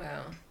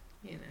 Well,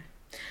 you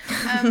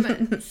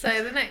know.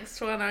 So the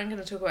next one I'm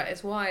going to talk about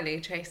is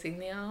Wiley, Chasing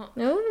the Art.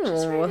 Oh. I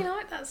just really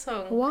like that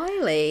song.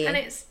 Wiley. And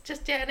it's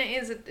just, yeah, and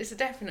it's a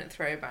definite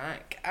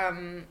throwback.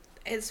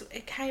 There's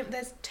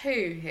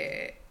two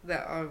here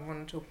that I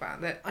want to talk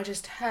about that I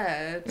just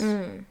heard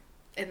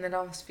in the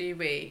last few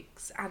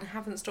weeks and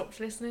haven't stopped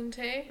listening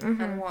to.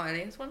 And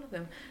Wiley is one of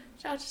them.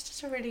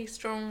 Just a really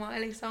strong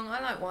Wiley song.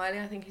 I like Wiley.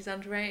 I think he's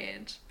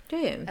underrated. Do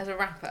you? As a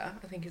rapper,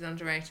 I think he's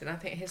underrated. I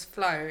think his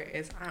flow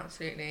is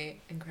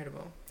absolutely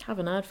incredible.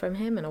 Haven't heard from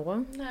him in a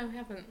while. No, we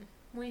haven't.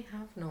 We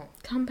have not.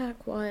 Come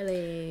back,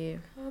 Wiley.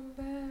 Come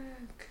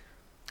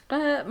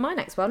back. My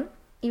next one,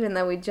 even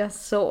though we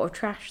just sort of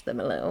trashed them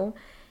a little,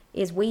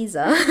 is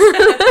Weezer.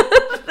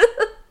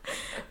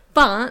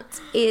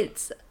 But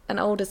it's an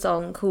older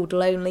song called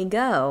Lonely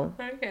Girl.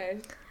 Okay.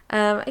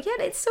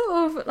 Again, it's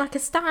sort of like a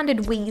standard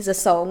Weezer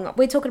song.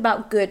 We're talking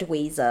about good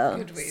Weezer.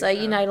 Good Weezer. So,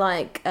 you know,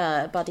 like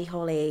Buddy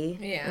Holly.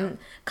 Yeah. And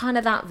kind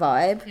of that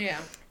vibe. Yeah.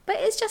 But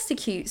it's just a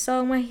cute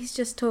song where he's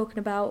just talking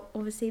about,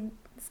 obviously,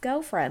 this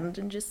ex-girlfriend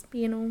and just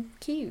being all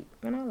cute,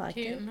 and I like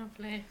it. Cute and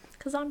lovely.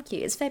 Because I'm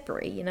cute. It's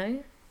February, you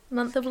know?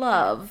 Month of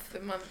love.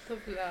 The month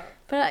of love.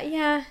 But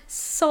yeah,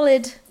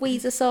 solid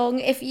Weezer song.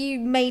 If you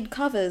made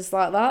covers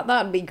like that,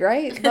 that'd be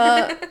great.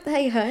 But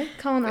hey ho,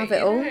 can't have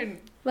it all. Don't.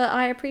 But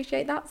I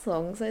appreciate that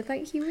song, so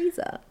thank you,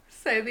 Weezer.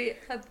 So the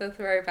other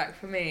throwback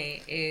for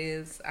me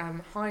is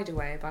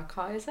Hideaway by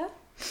Kaiser.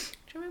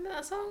 Do you remember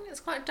that song? It's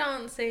quite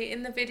dancey.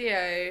 In the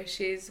video,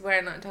 she's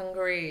wearing like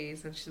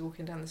dungarees and she's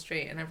walking down the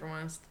street and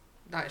everyone's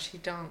like, she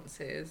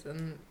dances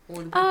and all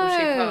the people she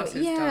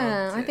passes yeah,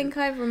 dances. I think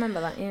I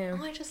remember that, yeah.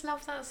 I just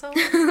love that song.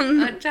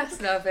 I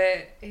just love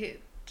it.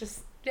 It's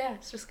just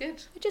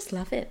good. I just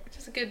love it.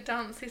 Just a good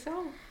dancey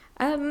song.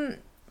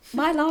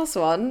 My last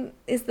one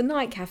is The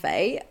Night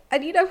Cafe,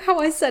 and you know how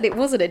I said it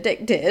wasn't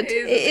Addicted? It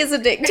is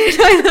Addicted.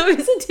 I know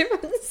it's a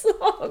different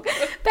song.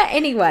 But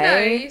anyway.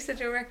 No, you said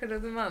your record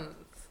of the month.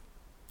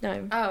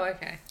 No. Oh,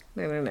 okay.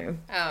 No.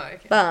 Oh,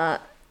 okay.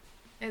 But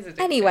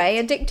anyway,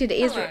 Addicted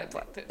is...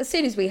 Addicted. As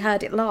soon as we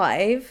heard it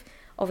live,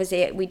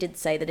 obviously we did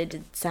say that it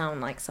did sound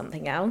like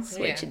something else,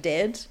 which it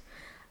did.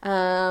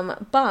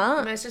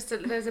 But it's just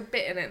there's a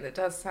bit in it that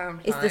does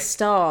sound it's the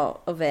start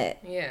of it.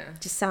 Yeah.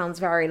 It just sounds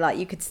very like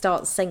you could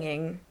start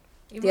singing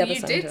the other you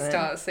song did to it.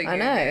 start singing I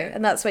know. it.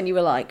 And that's when you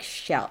were like,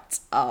 shut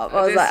up.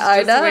 I was This like, is I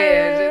just know.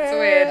 It's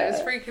weird. It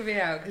was freaking me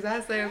out because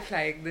as they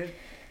were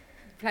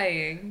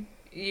playing,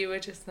 you were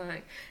just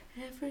like,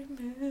 every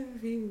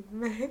move you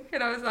make,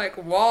 and I was like,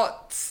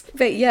 what?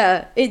 But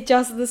yeah, it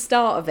just the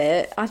start of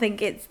it. I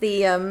think it's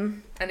the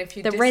and if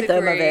you the disagree,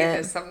 rhythm of it.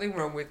 there's something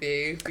wrong with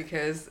you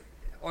because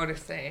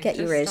honestly, Get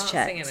your ears start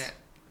checked. singing it.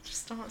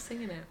 Just start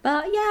singing it.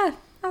 But yeah,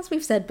 as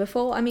we've said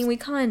before, I mean, we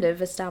kind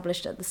of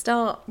established at the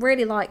start,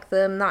 really like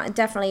them. That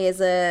definitely is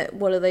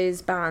one of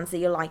those bands that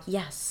you're like,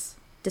 yes,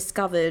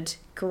 discovered,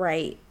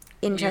 great,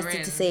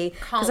 interested to see.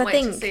 Can't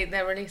wait to see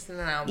they're releasing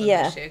an album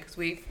this year because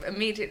we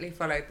immediately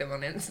followed them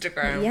on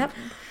Instagram. Yep.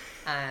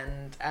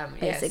 And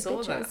basic saw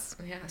pictures.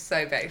 that. Yeah,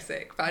 so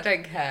basic, but I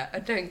don't care. I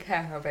don't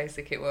care how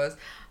basic it was.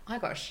 I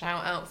got a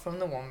shout out from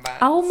the Wombats.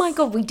 Oh my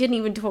god, we didn't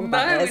even talk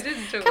about this. No, we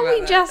didn't talk Can about we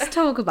that. just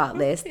talk about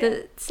this?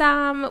 That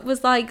Sam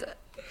was like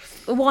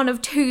one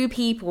of two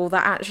people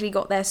that actually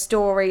got their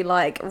story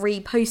like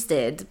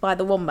reposted by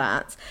the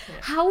Wombats. Yeah.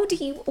 How do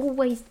you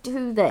always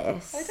do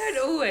this? I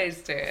don't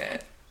always do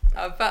it.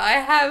 But I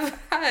have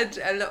had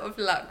a lot of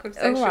luck with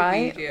social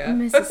media.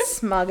 Mrs.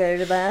 Smug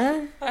over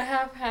there. I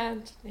have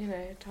had,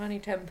 Tiny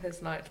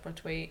Tempers liked my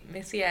tweet.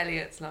 Missy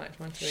Elliott's liked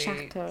my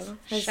tweet.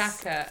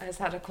 Shaka has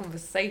had a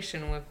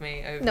conversation with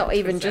me over Not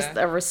even Twitter. just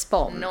a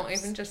response. Not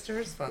even just a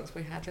response.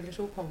 We had a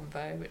little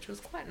convo, which was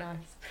quite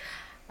nice.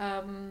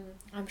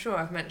 I'm sure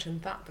I've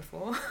mentioned that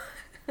before.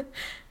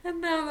 And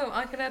now that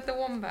I can add the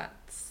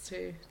Wombats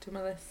to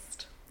my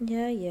list.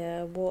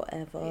 Yeah,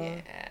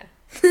 whatever. Yeah.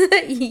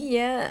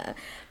 Yeah.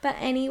 But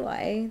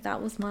anyway,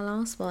 that was my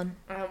last one.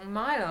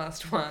 My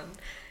last one.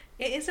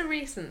 It is a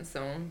recent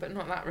song, but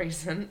not that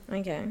recent.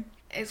 Okay.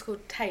 It's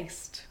called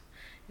Taste.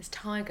 It's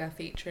Tyga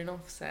featuring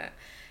Offset.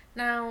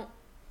 Now,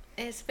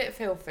 it's a bit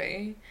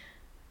filthy,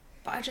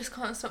 but I just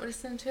can't stop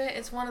listening to it.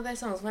 It's one of those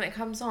songs, when it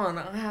comes on,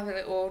 I have a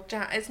little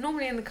it's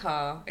normally in the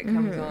car, it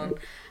comes on,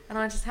 and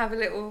I just have a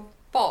little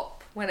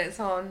bop when it's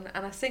on,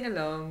 and I sing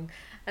along,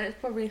 and it's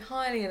probably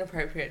highly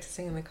inappropriate to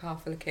sing in the car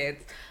full of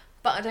kids.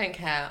 But I don't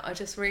care. I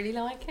just really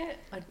like it.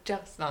 I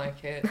just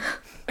like it.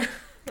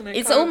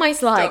 It's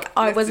almost like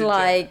I was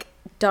like,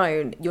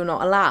 don't, you're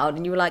not allowed.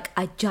 And you were like,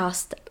 I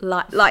just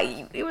like,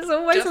 it was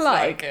almost just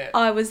like it.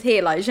 I was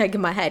here like shaking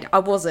my head. I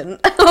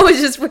wasn't. I was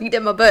just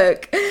reading my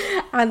book.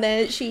 And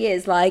then she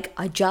is like,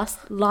 I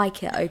just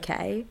like it,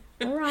 okay?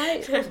 All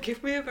right.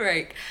 Give me a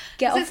break.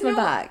 Get off my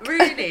back.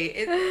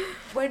 Really,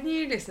 when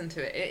you listen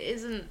to it,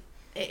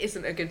 it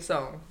isn't a good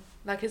song.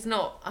 Like, it's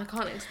not, I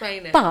can't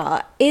explain it.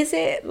 But is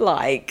it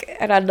like,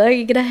 and I know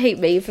you're going to hate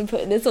me for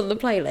putting this on the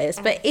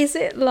playlist, but is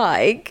it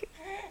like...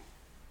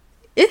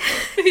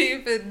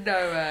 Even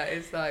Noah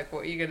is like,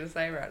 what are you going to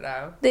say right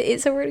now? That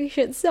it's a really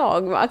shit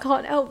song, but I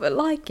can't help but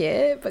like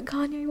it. But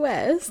Kanye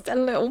West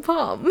and Lil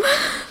Pump,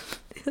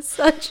 it's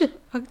such a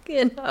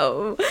fucking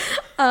hell.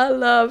 I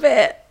love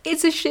it.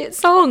 It's a shit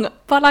song,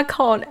 but I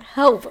can't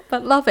help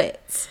but love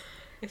it.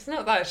 It's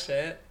not that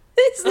shit.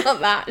 It's not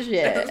that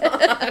shit. It's not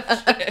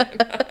that shit,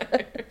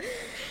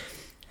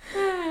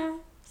 no.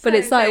 But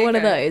it's like one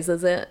of those,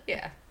 is it?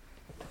 Yeah.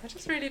 I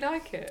just really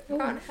like it. I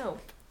can't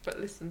help but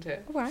listen to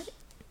it. Alright,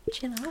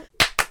 chill out.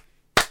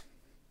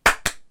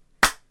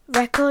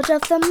 Record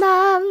of the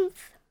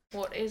month.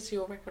 What is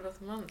your record of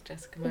the month,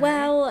 Jessica Mary?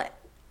 Well,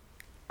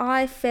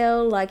 I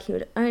feel like it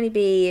would only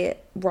be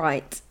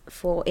right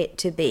for it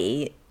to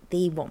be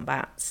the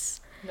Wombats.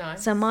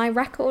 Nice. So my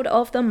record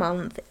of the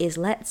month is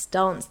Let's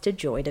Dance to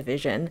Joy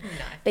Division. Nice.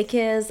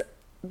 Because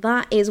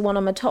that is one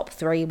of my top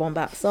 3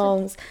 Wombat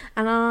songs,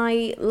 and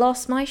I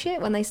lost my shit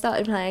when they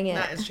started playing it.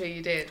 That is true,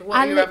 you did. What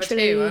are your other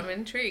 2? I'm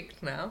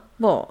intrigued now.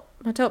 What?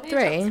 My top 3?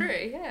 Top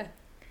 3, yeah.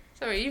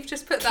 Sorry, you've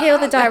just put that Kill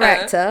the out there.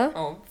 Director.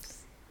 Oh.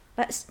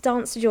 Let's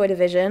Dance to Joy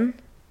Division.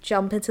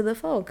 Jump into the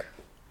Fog.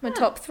 My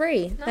top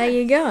 3. Nice. There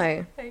you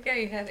go. There you go.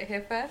 You heard it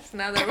here first.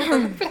 Now they're all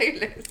on the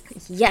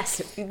playlist.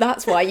 Yes,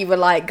 that's why you were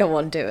like, go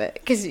on, do it.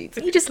 Because you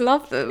just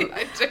love them.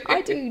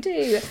 I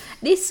do.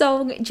 This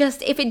song,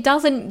 just, if it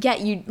doesn't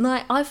get you,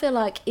 like, I feel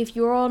like if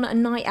you're on a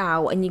night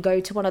out and you go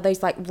to one of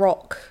those, like,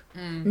 rock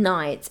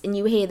nights and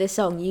you hear this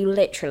song, you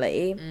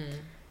literally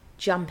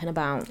jumping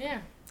about. Yeah.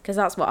 Because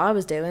that's what I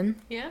was doing.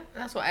 Yeah,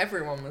 that's what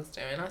everyone was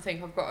doing. I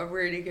think I've got a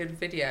really good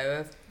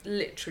video of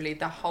literally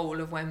the whole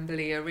of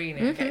Wembley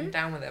Arena getting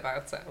down with it by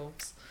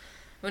ourselves.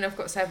 I mean, I've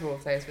got several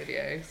of those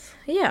videos.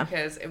 Yeah.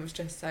 Because it was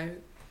just so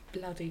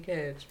bloody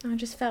good. I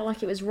just felt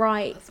like it was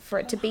right for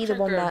it to be the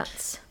one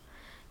that's...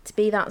 To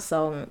be that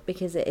song,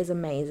 because it is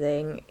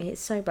amazing. It's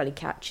so bloody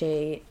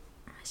catchy.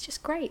 It's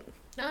just great.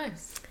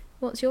 Nice.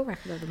 What's your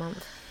record of the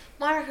month?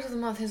 My record of the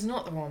month is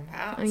not the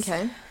Wombats.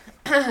 Okay.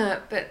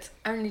 But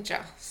only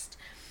just.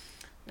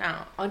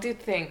 Now, I did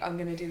think I'm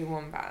going to do the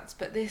Wombats,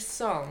 but this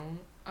song,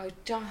 I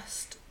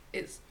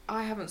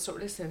haven't stopped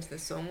listening to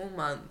this song all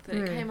month,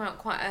 and it came out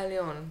quite early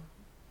on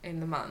in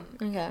the month.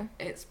 Okay.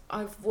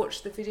 I've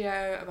watched the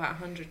video about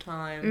 100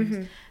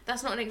 times.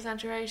 That's not an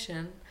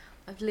exaggeration.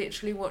 I've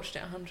literally watched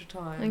it 100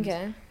 times.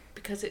 Okay.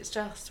 Because it's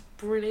just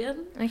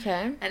brilliant.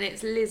 Okay. And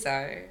it's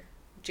Lizzo.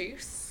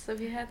 Juice.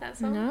 Have you heard that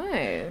song?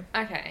 No.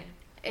 Okay.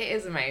 It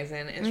is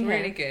amazing. It's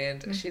really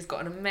good. She's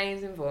got an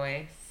amazing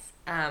voice.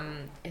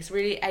 It's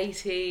really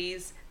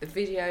 80s. The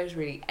video's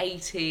really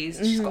 80s.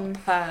 She's got a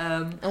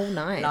perm. Oh,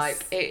 nice.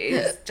 Like, it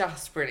is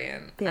just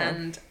brilliant. Yeah.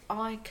 And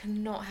I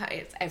cannot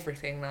it's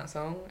everything, that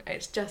song.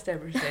 It's just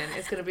everything.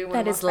 It's going to be one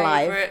That of is my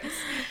live. favourites.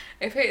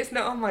 If it's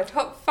not on my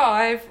top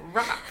 5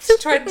 Wrapped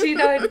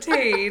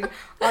 2019,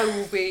 I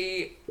will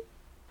be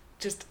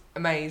just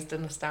amazed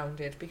and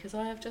astounded because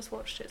I have just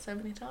watched it so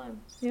many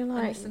times. You're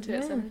like, I listened to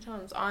it so many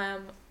times. I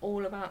am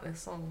all about this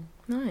song.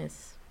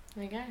 Nice.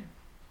 There you go.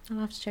 I'll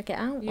have to check it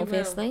out, You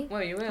obviously. will.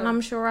 Well, you will. And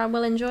I'm sure I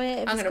will enjoy it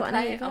if I'm it's going to got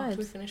play any it after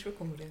we vibes. finish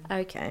recording.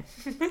 Okay.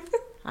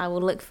 I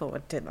will look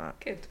forward to that.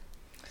 Good.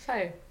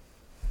 So,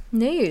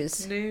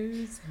 News.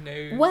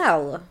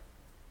 Well,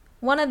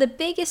 one of the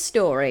biggest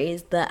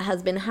stories that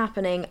has been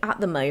happening at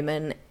the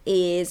moment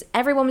is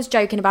everyone was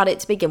joking about it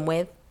to begin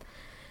with.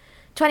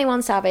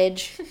 21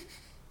 Savage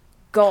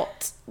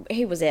got,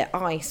 who was it?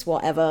 Ice,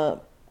 whatever.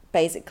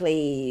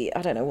 Basically,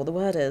 I don't know what the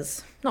word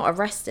is. Not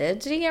arrested.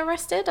 Did he get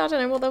arrested? I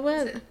don't know what the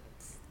word is.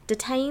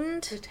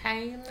 Detained?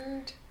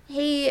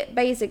 He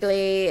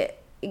basically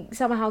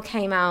somehow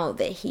came out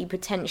that he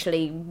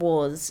potentially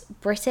was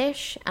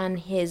British and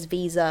his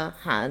visa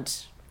had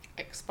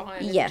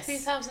expired in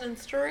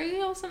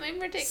 2003 or something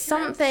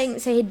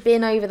ridiculous. So he'd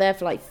been over there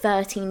for like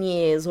 13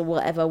 years or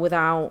whatever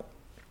without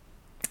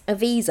a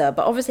visa.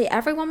 But obviously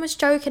everyone was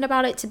joking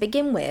about it to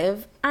begin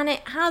with, and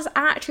it has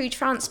actually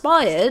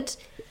transpired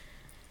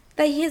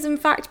that he is in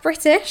fact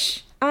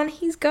British and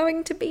he's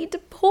going to be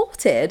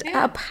deported,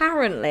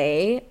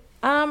 apparently.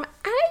 And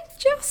it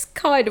just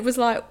kind of was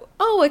like,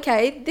 oh,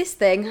 okay, this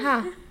thing,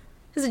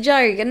 is a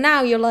joke. And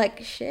now you're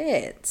like,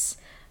 shit.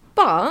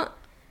 But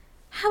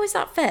how is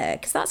that fair?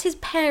 Because that's his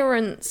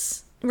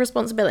parents'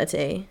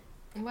 responsibility.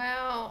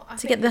 Well, I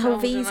to think get the whole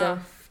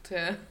visa.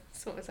 To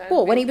sort his own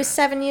what, when he visa. was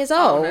 7 years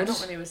old? Oh, no,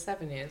 not when he was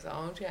 7 years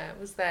old. Yeah, it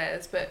was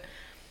theirs. But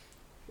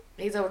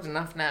he's old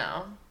enough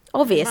now.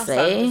 Obviously.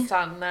 I must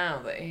understand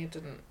now that he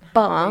didn't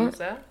have a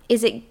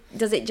visa.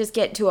 Does it just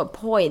get to a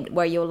point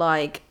where you're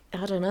like,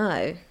 I don't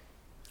know.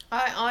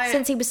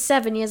 Since he was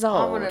 7 years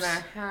old. I want to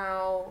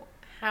know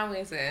how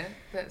is it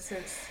that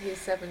since he's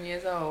 7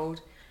 years old,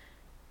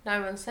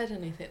 no one said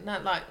anything?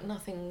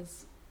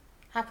 Nothing's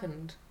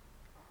happened.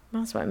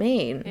 That's what I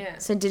mean. Yeah.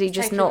 So did he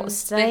just not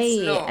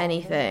say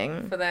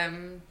anything? For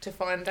them to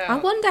find out. I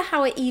wonder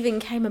how it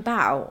even came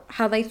about.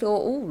 How they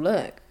thought, oh,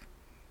 look.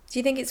 Do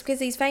you think it's because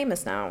he's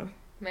famous now?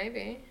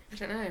 Maybe. I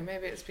don't know.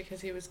 Maybe it's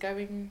because he was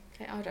going...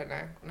 I don't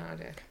know. No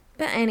idea.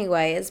 But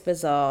anyway, it's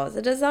bizarre.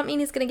 So does that mean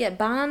he's going to get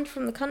banned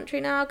from the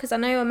country now? Because I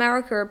know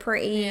America are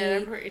pretty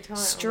tight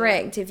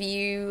strict. If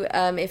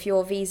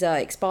your visa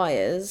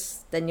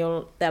expires, then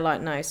they're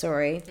like, no,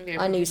 sorry.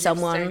 Yeah, I knew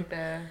someone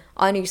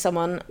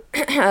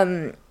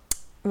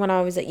when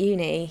I was at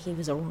uni. He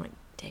was a right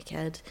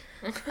dickhead.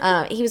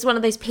 He was one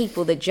of those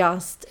people that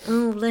just,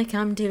 oh, look,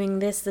 I'm doing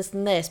this,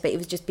 and this. But he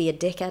would just be a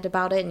dickhead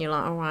about it. And you're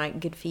like, all right,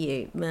 good for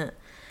you. But...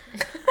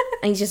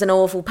 and he's just an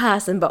awful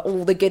person, but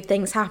all the good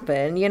things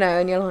happen,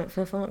 and you're like,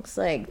 for fuck's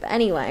sake. But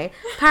anyway,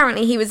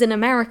 apparently he was in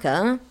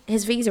America,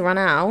 his visa ran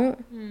out,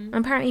 and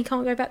apparently he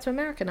can't go back to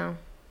America now.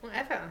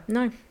 Whatever.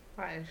 No.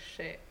 That is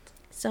shit.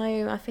 So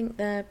I think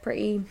they're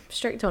pretty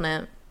strict on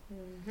it.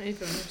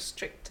 Even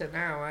stricter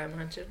now, I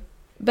imagine.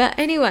 But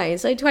anyway,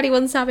 so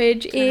 21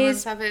 Savage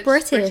is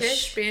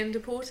British. Being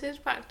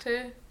deported back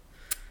to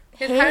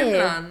his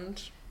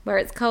homeland. Where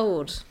it's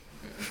cold.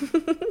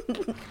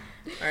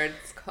 Where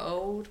it's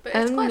cold, but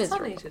it's quite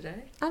sunny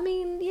today. I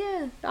mean,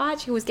 yeah. I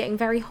actually was getting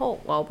very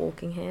hot while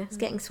walking here. It's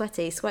getting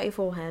sweaty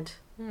forehead.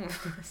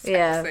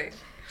 Sexy.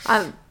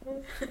 I'm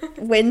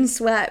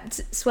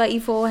windswept, sweaty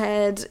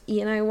forehead.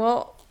 You know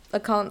what? I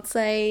can't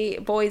say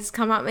boys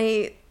come at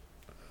me.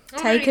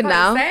 Taken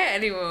now. Say it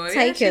anymore.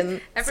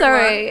 Taken. Yeah,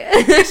 Sorry.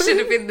 This should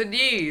have been the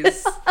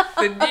news.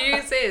 The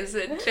news is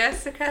that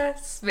Jessica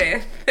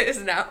Smith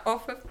is now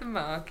off of the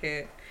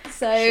market.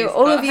 So She's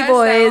all got of you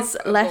boys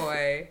herself a left.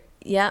 boy.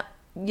 Yeah,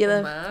 you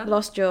Man.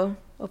 lost your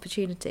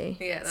opportunity.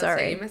 Yeah, that's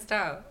Sorry. it. You missed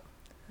out.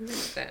 You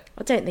missed it.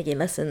 I don't think he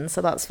listens,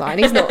 so that's fine.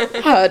 He's not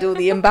heard all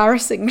the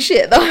embarrassing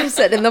shit that I've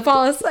said in the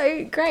past,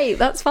 so great,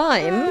 that's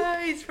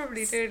fine. He's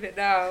probably doing it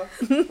now.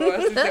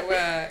 Whilst at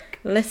work.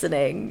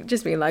 Listening,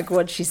 just being like,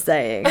 what's she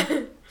saying?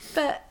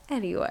 But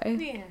anyway.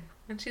 Yeah,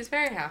 and she's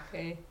very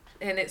happy.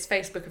 And it's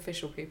Facebook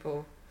official,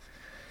 people.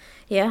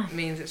 Yeah. It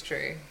means it's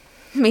true.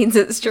 Means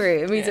it's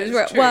true. It means Yeah,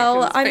 it's true.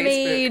 Well, 'Cause I Facebook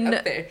mean,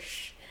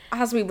 offish.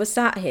 as we were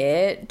sat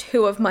here,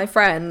 2 of my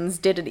friends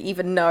didn't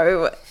even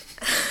know.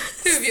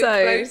 2 of your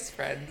close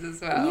friends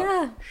as well.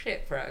 Yeah.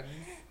 Shit friends.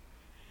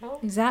 Oh.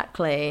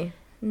 Exactly.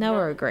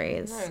 Noah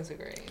agrees. Noah's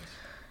agreed.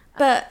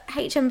 But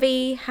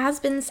HMV has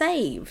been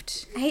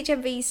saved.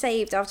 HMV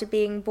saved after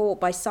being bought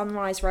by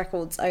Sunrise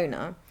Records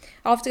owner.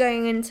 After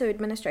going into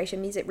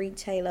administration, music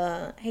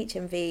retailer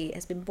HMV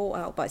has been bought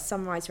out by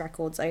Sunrise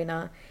Records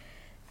owner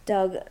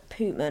Doug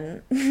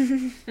Putman.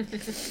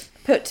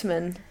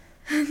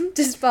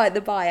 Despite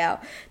the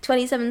buyout,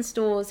 27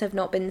 stores have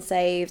not been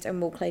saved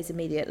and will close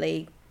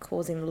immediately,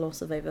 causing the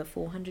loss of over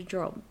 400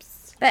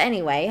 jobs. But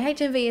anyway,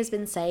 HMV has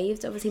been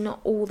saved. Obviously,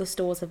 not all the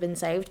stores have been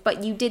saved.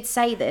 But you did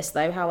say this,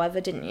 though, however,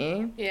 didn't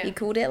you? Yeah. You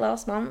called it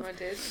last month. I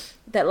did.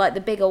 That, like,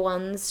 the bigger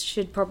ones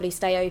should probably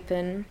stay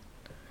open.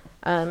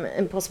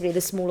 And possibly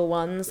the smaller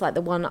ones, like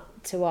the one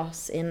up to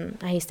us in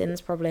Hastings,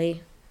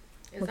 probably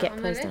will get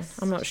closed down.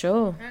 I'm not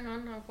sure. Hang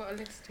on, I've got a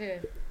list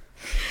here.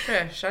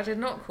 Trish, I did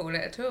not call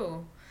it at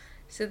all.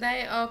 So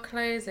they are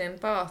closing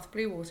Bath,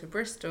 Bluewater,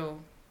 Bristol,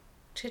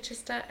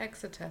 Chichester,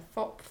 Exeter,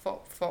 Fop.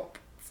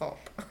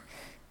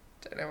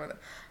 Don't know whether.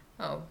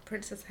 Oh,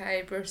 Princess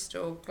Hay,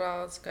 Bristol,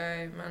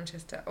 Glasgow,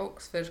 Manchester,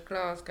 Oxford,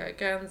 Glasgow,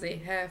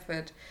 Guernsey,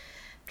 Hereford,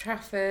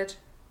 Trafford,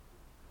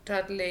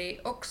 Dudley,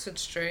 Oxford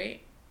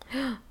Street,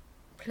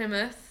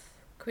 Plymouth,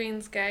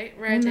 Queensgate,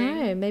 Reading.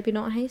 No, maybe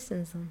not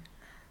Hastings then.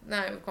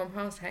 No, we've gone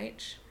past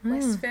H.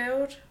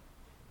 Westfield,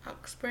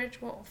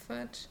 Uxbridge,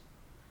 Watford.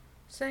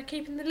 So they're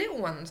keeping the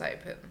little ones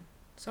open.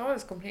 So I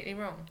was completely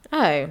wrong.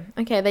 Oh,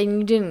 okay, then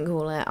you didn't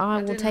call it.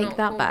 I will take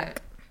that back.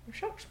 It. I'm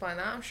shocked by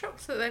that. I'm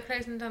shocked that they're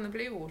closing down the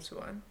Bluewater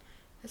one.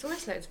 There's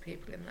always loads of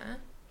people in there.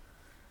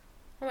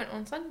 I went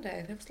on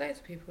Sunday. There was loads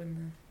of people in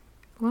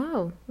there.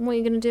 Wow. What are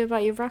you going to do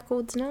about your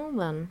records now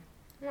then?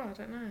 Well, I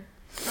don't know.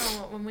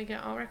 Oh, when we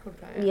get our record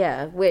player.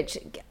 Yeah, which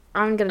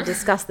I'm going to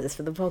discuss this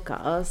for the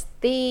podcast.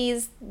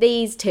 These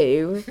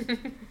 2,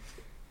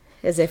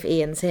 as if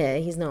Ian's here,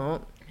 he's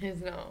not.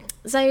 He's not.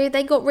 So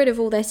they got rid of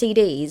all their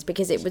CDs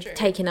because it was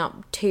taking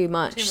up too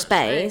much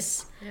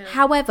space. Yeah.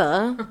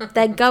 However,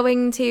 they're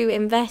going to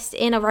invest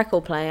in a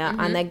record player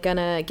and they're going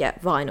to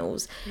get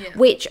vinyls,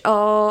 which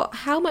are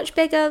how much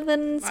bigger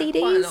than CDs?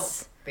 Quite a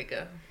lot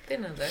bigger.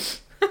 Thinner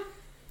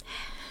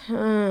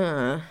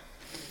though.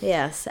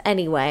 Yes,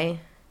 anyway.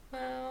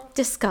 Well,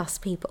 discuss,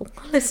 people.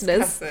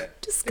 Listeners.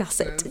 Discuss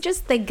it.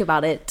 Just think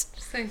about it.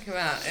 Just think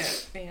about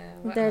it. Yeah.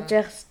 They're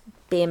just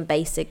being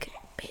basic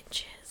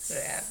bitches.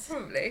 Yeah,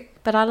 probably.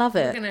 But I love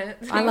it.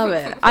 I love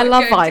it. I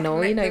love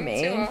vinyl, you know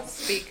me. To our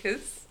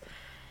speakers.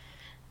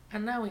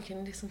 And now we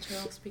can listen to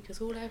our speakers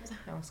all over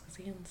the house because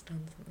Ian's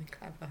done something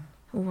clever.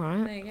 All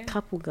right. There you go.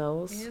 Couple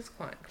goals. He is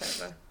quite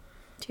clever.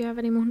 Do you have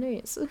any more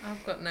news?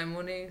 I've got no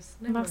more news.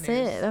 That's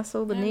it. That's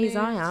all the news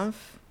I have.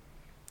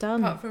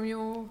 Done. Apart from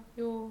your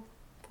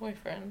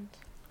boyfriend.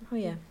 Oh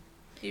yeah.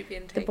 You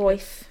being taken. The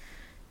boyf.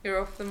 You're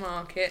off the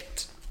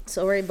market.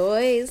 Sorry,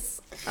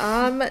 boys.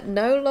 I'm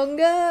no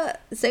longer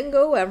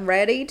single and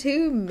ready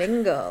to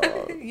mingle.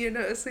 You're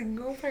not a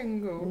single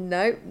Pringle.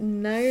 Nope,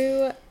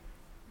 no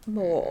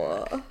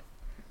more.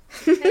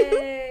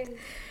 Hey.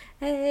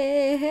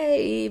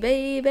 Hey,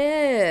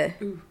 baby.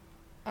 Ooh.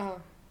 Oh.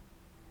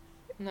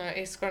 No,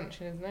 he's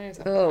scrunching his nose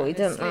up. Oh, he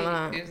didn't like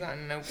that. He was like,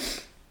 nope.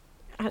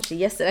 Actually,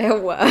 yesterday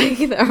at work,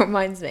 that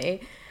reminds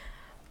me,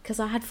 because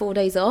I had 4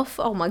 days off.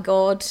 Oh my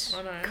god.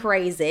 I know.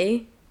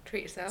 Crazy.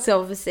 Treat yourself. So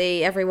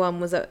obviously everyone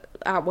was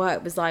at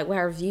work was like,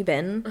 where have you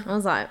been? I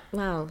was like,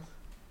 well,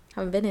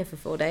 haven't been here for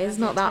 4 days,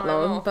 not that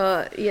long,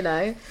 but you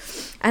know.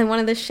 And one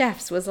of the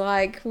chefs was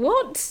like,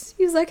 what?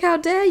 He was like, how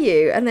dare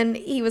you? And then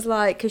he was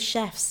like, because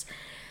chefs,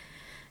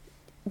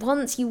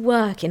 once you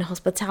work in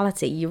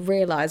hospitality, you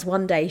realise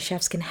one day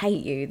chefs can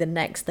hate you, the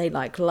next they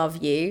like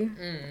love you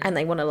and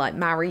they want to like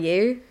marry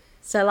you.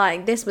 So,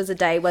 like, this was a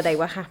day where they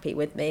were happy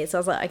with me. So I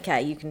was like,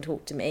 okay, you can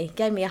talk to me.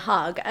 Gave me a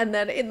hug. And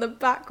then in the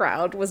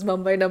background was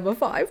Mambo No.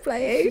 5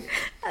 playing.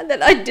 And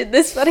then I did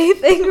this funny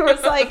thing where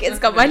it's like, it's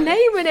got my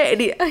name in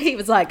it. And he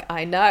was like,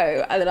 I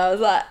know. And then I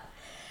was like,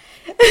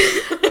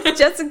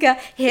 Jessica,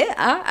 here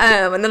I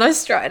am. And then I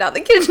strutted out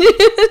the kitchen.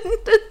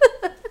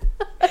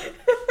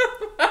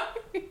 Oh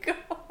my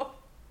god.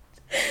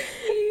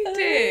 You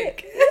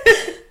dick.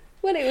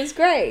 Well, it was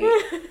great.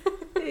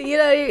 You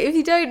know, if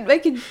you don't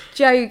make a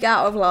joke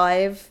out of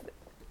life,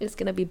 It's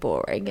going to be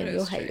boring and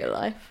you'll hate your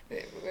life.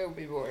 It will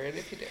be boring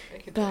if you don't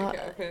make a but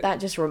joke out of it. That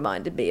just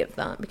reminded me of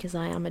that because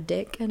I am a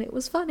dick and it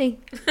was funny.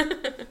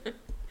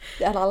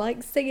 And I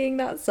like singing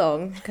that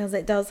song because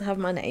it does have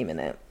my name in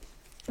it.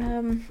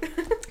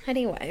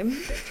 Anyway.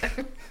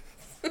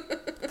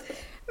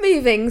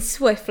 Moving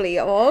swiftly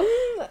on.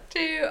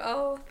 To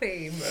our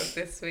theme of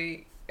this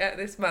week.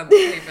 This month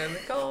even.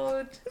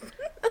 God.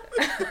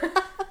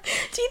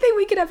 Do you think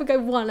we could ever go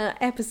one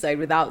episode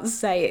without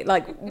saying,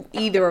 like,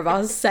 either of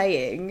us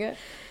saying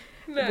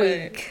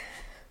week?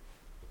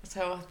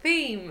 So our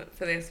theme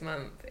for this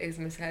month is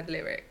misheard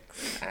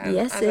lyrics.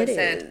 Yes, as it I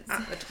said is.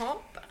 at the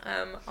top,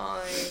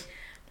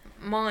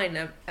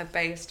 mine are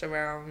based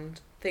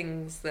around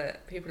things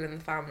that people in the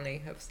family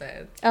have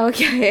said.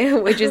 Okay,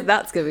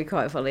 that's going to be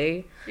quite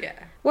funny.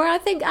 Yeah. Well, I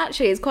think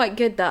actually it's quite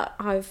good that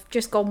I've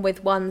just gone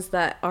with ones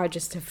that I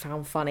just have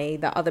found funny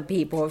that other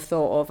people have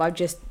thought of. I've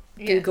just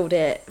Googled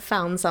it,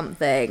 found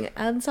something,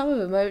 and some of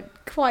them are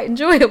quite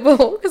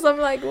enjoyable because I'm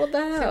like, what the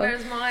hell? So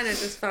whereas mine are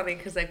just funny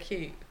because they're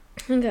cute.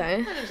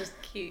 Okay. Mine are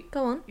just cute.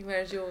 Go on.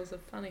 Whereas yours are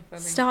funny.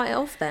 Start it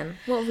off then.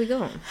 What have we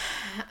got?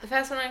 The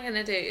first one I'm going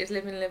to do is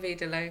Living La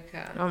Vida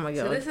Loca. Oh my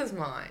God. So this is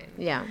mine.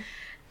 Yeah.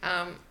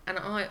 And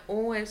I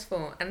always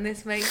thought, and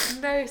this makes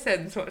no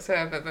sense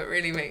whatsoever, but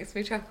really makes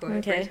me chuckle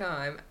every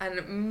time.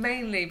 And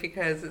mainly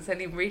because it's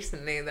only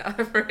recently that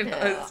I've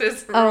realised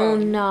it's wrong. Oh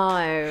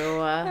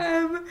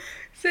no.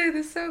 So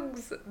the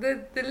songs,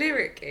 the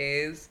lyric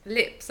is,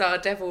 lips are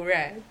devil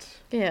red.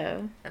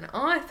 Yeah. And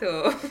I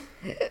thought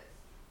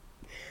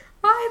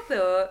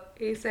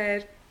he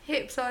said,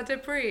 hips are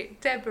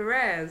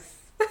Deborah's.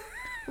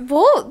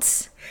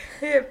 What?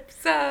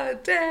 Hips are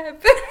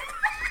Deb.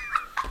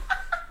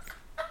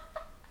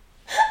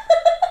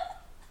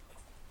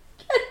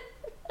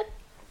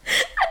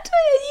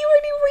 You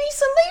only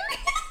recently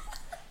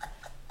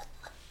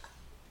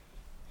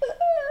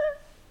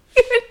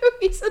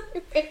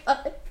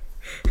realised.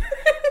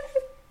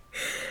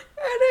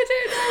 And I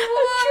don't know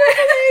why.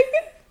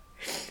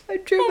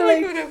 I'm dribbling. Oh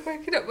my God, I'm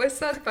waking up my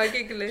son by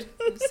giggling.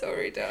 I'm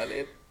sorry,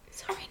 darling.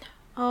 Sorry, no.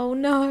 Oh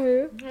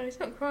no. No, he's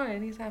not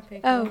crying. He's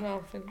happy. Oh. I'm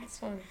laughing. It's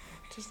fine.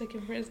 Just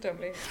looking for his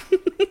dummy. Yeah,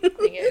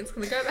 it's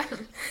gonna go back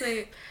to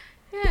sleep.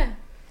 Yeah.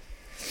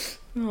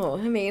 Oh,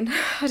 I mean,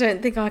 I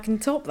don't think I can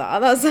top that.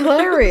 That's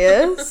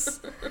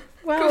hilarious.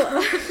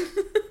 Well,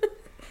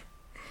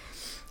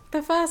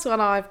 the first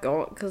one I've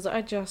got, because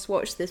I just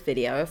watched this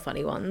video, a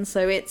funny one.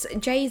 So it's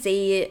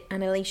Jay-Z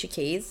and Alicia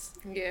Keys.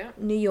 Yeah.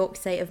 New York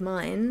State of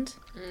Mind.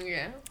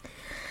 Yeah.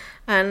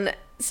 And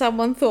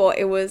someone thought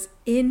it was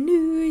in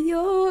New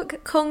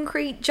York,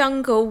 concrete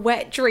jungle,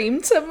 wet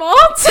dream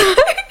tomato.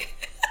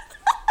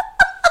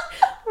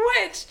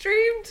 Wet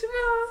dream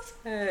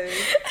tomato.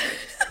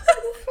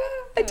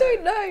 I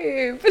don't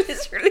know, but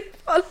it's really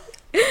fun.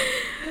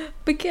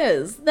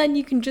 Because then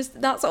you can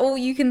that's all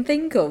you can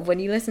think of when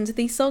you listen to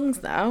these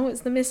songs now.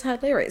 It's the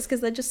misheard lyrics because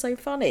they're just so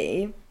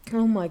funny.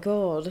 Oh my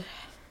God.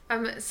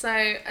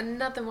 So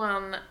another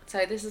one,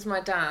 so this is my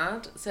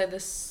dad, so the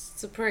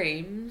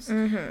Supremes.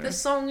 Mm-hmm. The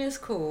song is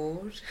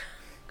called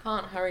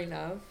Can't Hurry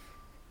Love.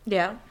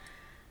 Yeah.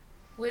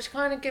 Which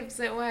kind of gives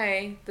it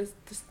away,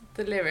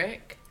 the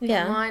lyric.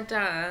 Yeah. My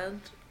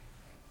dad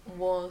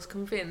was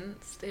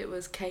convinced it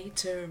was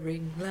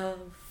Catering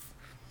Love.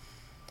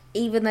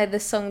 Even though the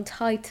song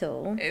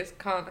title is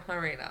Can't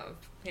Hurry Love.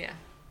 Yeah.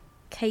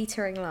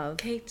 Catering Love.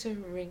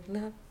 Catering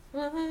Love.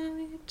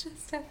 You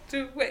just have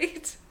to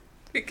wait.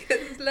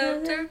 Because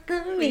love don't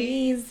come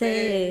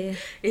easy.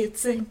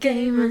 It's a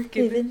game of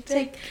give and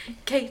take.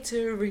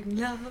 Catering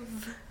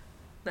Love.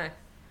 No.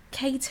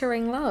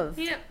 Catering Love?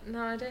 Yep,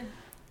 no idea.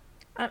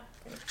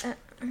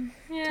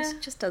 Yeah.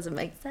 Just doesn't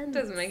make sense.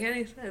 Doesn't make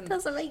any sense.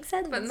 Doesn't make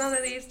sense. But none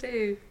of these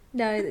do.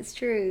 No, that's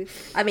true.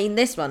 I mean,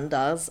 this one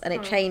does, and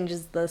it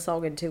changes the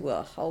song into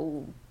a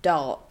whole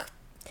dark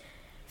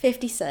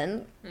 50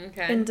 Cent.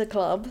 Okay. Into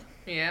club.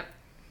 Yep.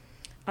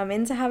 I'm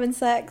into having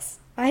sex.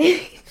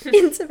 I'm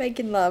into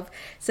making love.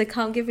 So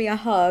can't give me a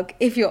hug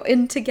if you're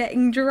into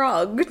getting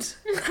drugged.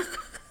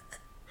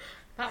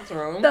 That's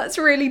wrong. That's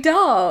really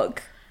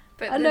dark.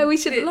 But I know we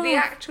should laugh. The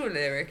actual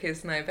lyric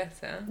is no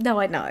better. No,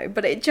 I know,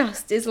 but it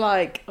just is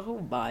like, oh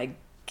my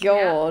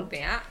God. The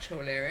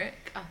actual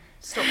lyric,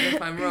 stop me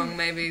if I'm wrong,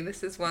 maybe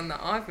this is one that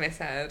I've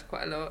misheard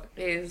quite a lot,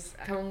 is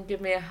come give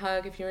me a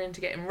hug if you're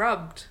into getting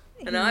rubbed.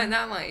 And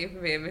that might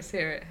even be a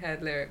misheard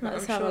lyric, but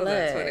I'm sure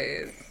that's what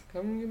it is.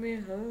 Come give me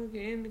a hug,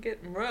 you're into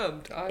getting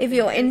rubbed. If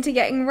you're into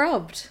getting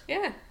rubbed.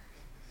 Yeah.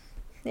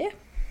 Yeah.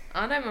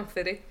 I know my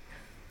fitty.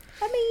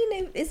 I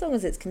mean, as long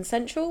as it's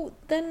consensual,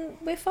 then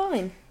we're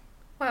fine.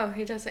 Well,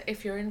 he does it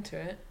if you're into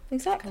it.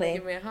 Exactly. Come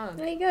give me a hug.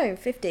 There you go,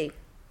 50.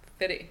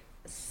 Fitty.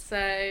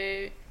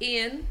 So,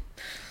 Ian...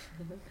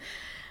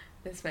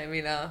 This made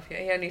me laugh.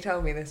 He only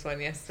told me this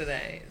one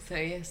yesterday. So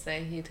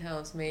yesterday he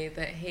tells me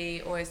that he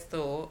always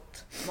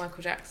thought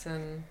Michael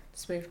Jackson,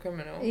 Smooth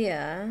Criminal.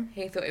 Yeah.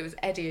 He thought it was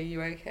Eddie, are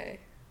you okay?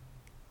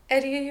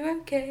 Eddie, are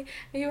you okay?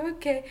 Are you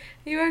okay?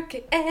 Are you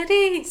okay?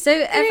 Eddie!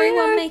 So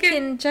everyone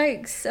making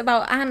jokes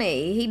about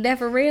Annie, he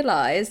never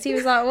realised. He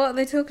was like, what are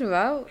they talking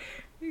about?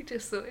 You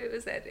just thought it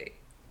was Eddie.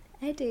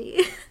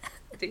 Eddie.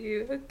 Are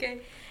you okay?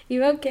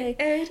 You okay?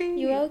 Eddie.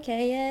 You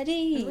okay,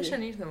 Eddie? I wish I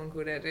knew someone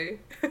called Eddie.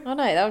 I know,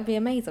 that would be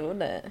amazing,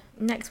 wouldn't it?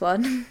 Next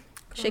one.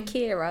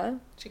 Shakira.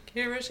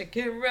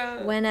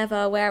 Shakira.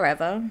 Whenever,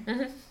 wherever.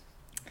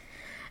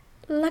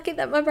 Lucky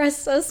that my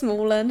breasts are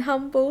small and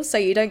humble, so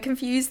you don't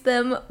confuse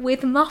them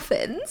with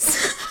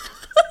muffins.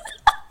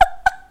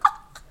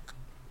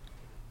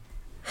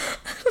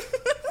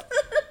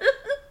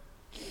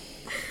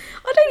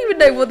 I don't even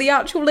know what the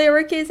actual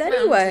lyric is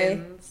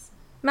anyway.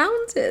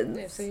 Mountains.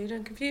 Yeah, so you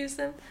don't confuse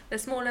them. They're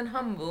small and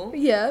humble.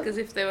 Yeah. Because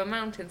if they were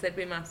mountains, they'd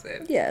be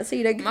massive. Yeah, so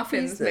you don't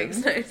confuse Muffins them makes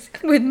no sense.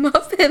 with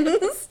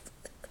muffins.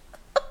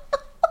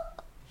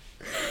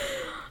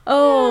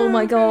 Oh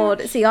my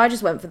god. See, I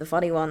just went for the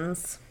funny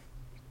ones.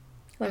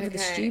 Went for the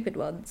stupid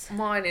ones.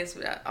 Mine is,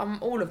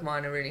 all of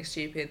mine are really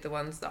stupid, the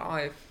ones that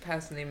I've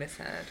personally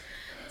misheard.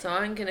 So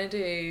I'm going to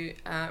do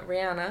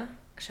Rihanna,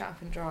 Shut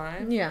Up and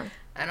Drive. Yeah.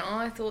 And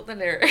I thought the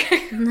lyric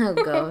Oh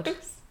god.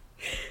 was,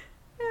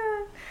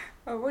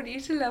 I want you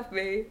to love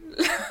me.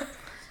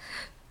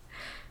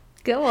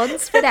 Go on,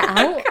 spit it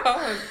out. I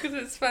can't,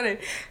 because it's funny.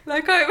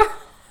 Like I'm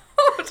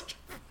hot.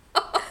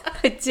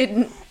 I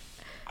didn't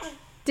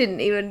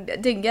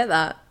get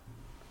that.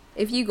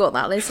 If you got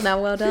that,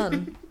 listener, well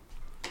done.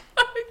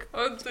 I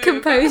can't do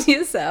Compose that.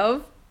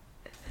 yourself.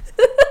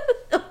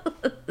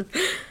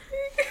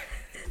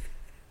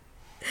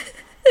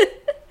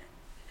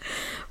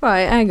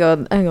 Right, hang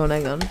on. Like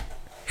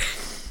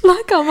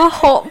I'm a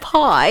hot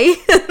pie.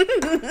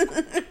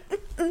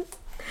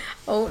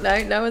 Oh,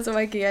 no one's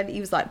awake again. He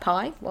was like,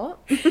 pie? What?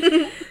 Yeah,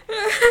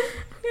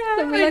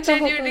 I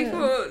genuinely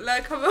thought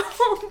like I'm a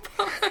hot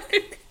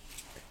pie.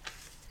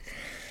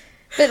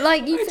 But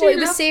like, you thought it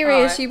was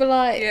serious. Pie. You were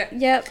like, Yeah.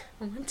 yep.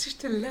 I want you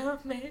to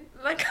love me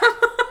like I'm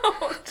a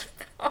hot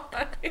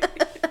pie.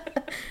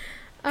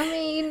 I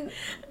mean...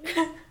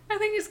 I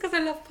think it's because I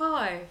love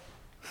pie.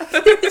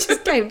 It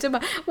just came to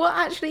mind. What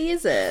actually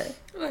is it?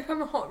 Like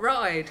I'm a hot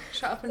ride.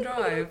 Shut Up and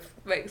Drive.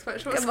 Makes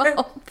much more Come sense.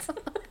 on.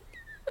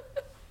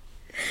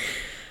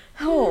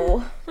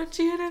 Oh. Want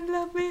you to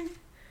love me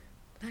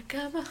like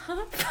I'm a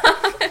hot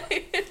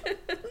pie.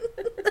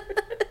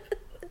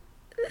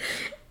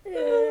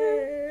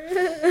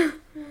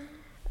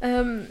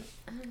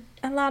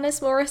 Alanis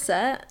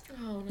Morissette,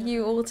 Oh, no.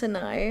 you ought to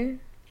know.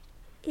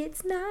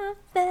 It's not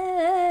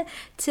fair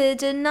to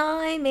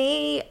deny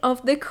me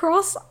of the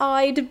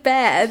cross-eyed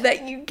bear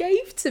that you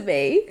gave to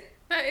me.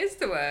 That is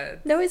the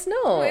word. No, it's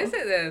not. What is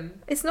it then?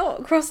 It's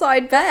not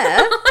cross-eyed bear.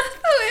 I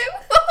thought it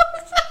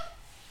was.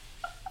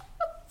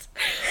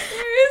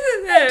 Where is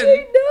it I then?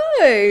 don't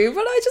know,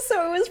 but I just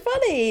thought it was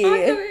funny. I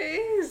thought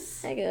it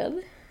is. Hang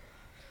on.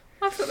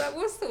 I thought that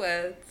was the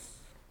words.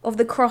 Of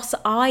the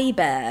cross-eye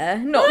bear,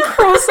 not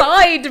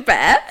cross-eyed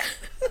bear.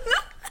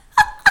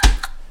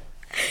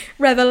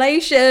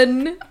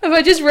 Revelation. Have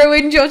I just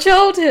ruined your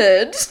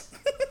childhood?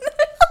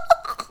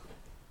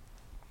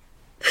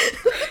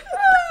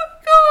 Oh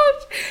God,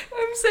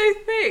 I'm so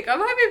thick. I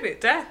might be a bit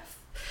deaf.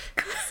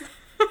 A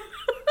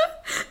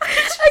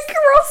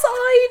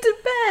cross-eyed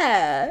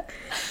bear.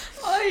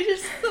 I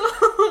just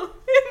thought,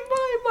 in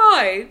my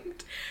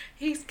mind,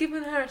 he's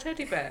given her a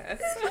teddy bear.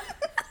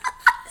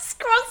 It's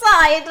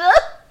cross-eyed.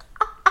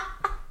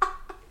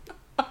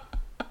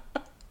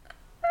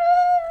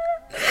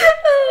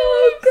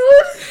 Oh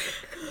God.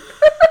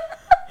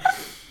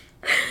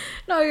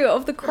 No,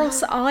 of the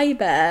cross-eye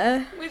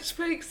bear. Which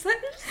makes sense.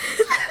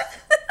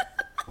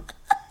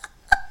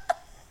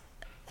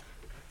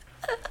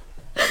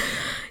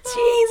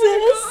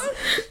 Jesus.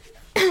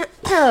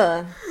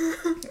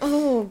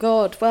 Oh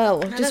God,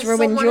 well, And just as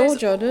ruined someone your who's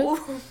childhood.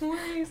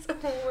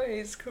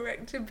 always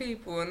correcting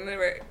people on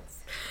lyrics.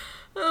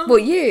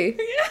 What, you?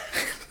 Yeah.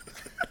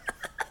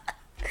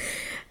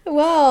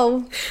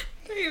 Well,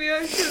 Maybe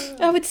I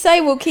shouldn't. I would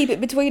say we'll keep it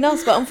between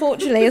us, but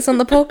unfortunately it's on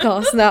the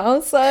podcast now,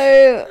 so...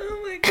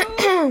 Oh my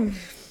God.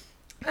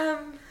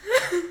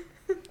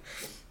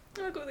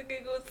 I got the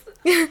giggles.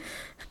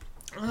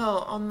 Oh,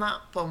 on that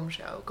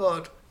bombshell,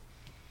 God.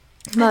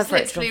 My It's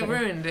throat's literally not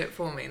funny. ruined it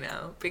for me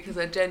now because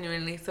I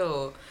genuinely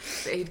thought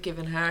that he'd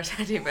given her a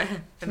teddy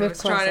bear and I With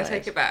was trying to cross-eyed.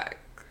 take it back.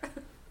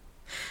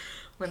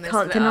 When they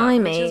Can't split up, deny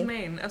which me. is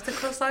mean. Of the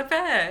cross-eyed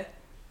bear.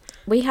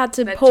 We had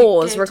to That you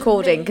pause gave to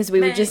recording me, because we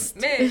were me, just...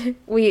 me.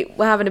 We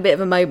were having a bit of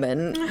a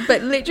moment.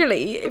 But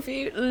literally, if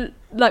you,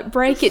 like,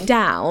 break it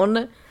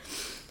down...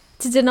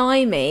 To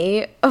deny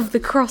me of the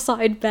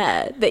cross-eyed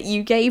bear that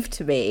you gave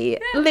to me.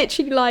 Yeah.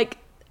 Literally, like,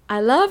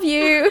 I love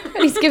you. And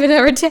he's giving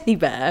her a teddy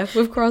bear with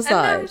And I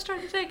cross-eyed. was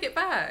trying to take it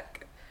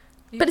back.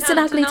 You But it's an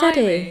can't ugly deny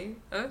teddy. me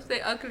of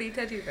the ugly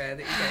teddy bear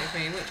that you gave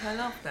me, which I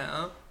love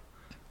now.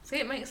 See,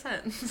 it makes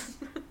sense.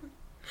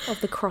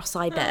 Of the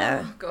cross-eyed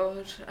bear. Oh,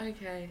 God.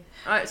 Okay.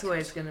 Oh, it's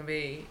always going to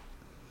be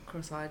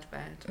cross-eyed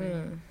bear to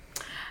me.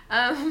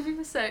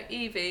 So,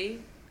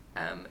 Evie...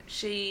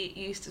 she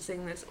used to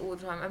sing this all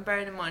the time, and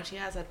bearing in mind she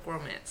has had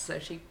grommets, so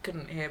she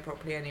couldn't hear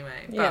properly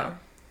anyway. But Yeah.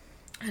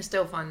 I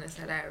still find this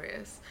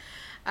hilarious.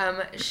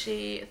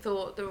 She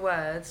thought the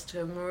words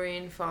to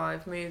Maroon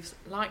 5 Moves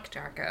Like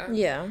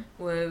Jagger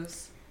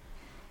was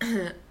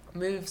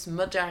Moves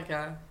my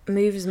Jagger.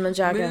 Moves my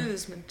Jagger.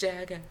 Moves my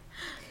Jagger.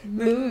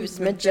 Moves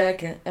my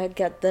Jagger. I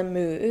got the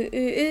moves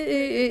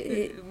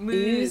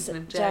my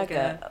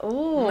Jagger.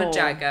 Oh, my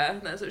Jagger.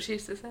 That's what she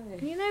used to say.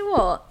 You know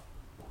what?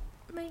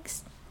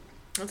 It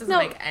doesn't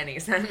make any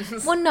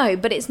sense. Well, no,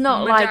 but it's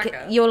not like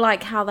you're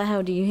like, how the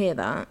hell do you hear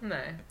that?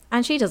 No.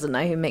 And she doesn't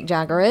know who Mick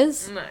Jagger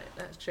is. No,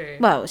 that's true.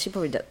 Well, she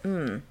probably does.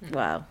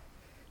 Well,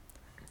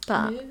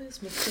 but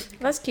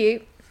that's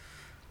cute.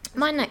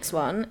 My next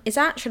one is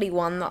actually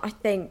one that I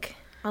think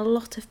a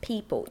lot of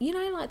people, you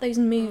know, like those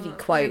movie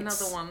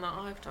quotes. Another one that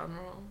I've done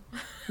wrong.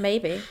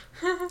 Maybe.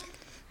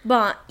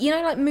 But, you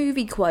know, like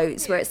movie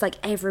quotes where it's like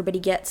everybody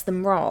gets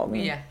them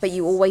wrong, but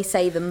you always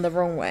say them the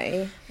wrong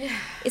way. Yeah.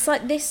 It's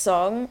like this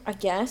song, I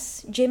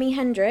guess, Jimi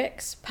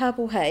Hendrix,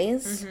 Purple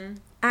Haze,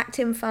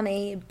 acting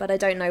funny, but I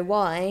don't know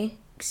why,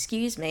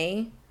 excuse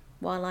me,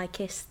 while I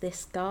kiss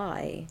this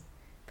guy.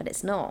 But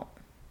it's not.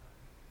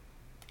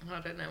 I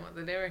don't know what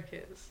the lyric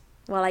is.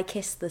 While I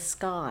kiss the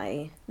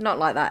sky. Not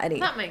like that, Eddie.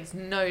 That makes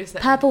no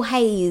sense. Purple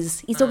Haze.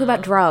 He's talking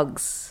about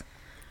drugs.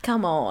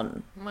 Come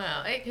on.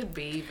 Well, it could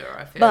be either,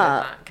 I feel, in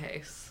that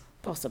case.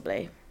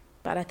 Possibly.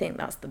 But I think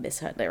that's the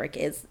misheard lyric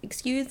is,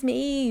 excuse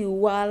me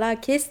while I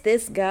kiss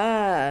this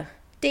guy.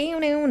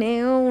 Yeah.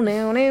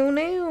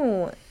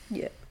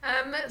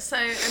 So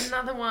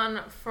another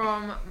one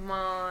from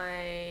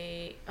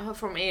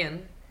from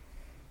Ian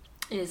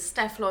is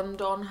Stefflon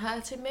Don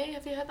Hurting Me.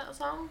 Have you heard that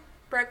song?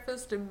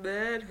 Breakfast in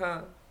bed,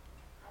 huh?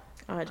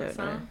 I don't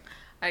know.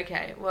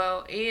 Okay,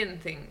 well, Ian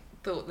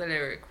thought the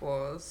lyric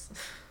was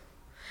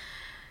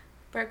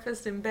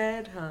breakfast in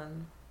bed,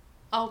 hun.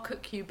 I'll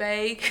cook you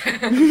bacon.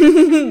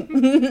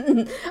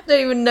 I don't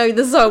even know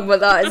the song, but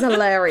that is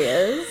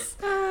hilarious.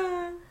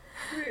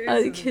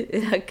 I'll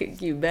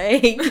cook you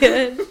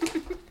bacon.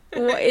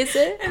 What is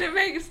it? And it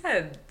makes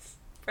sense.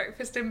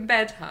 Breakfast in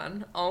bed,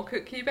 hun. I'll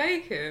cook you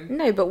bacon.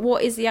 No, but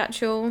what is the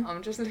actual...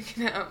 I'm just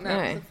looking it up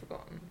now because I've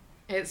forgotten.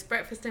 It's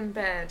breakfast in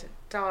bed,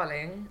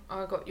 darling.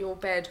 I got your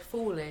bed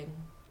falling.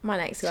 My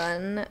next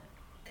one.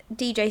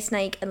 DJ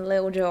Snake and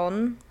Lil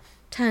Jon.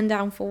 Turn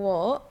down for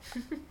what?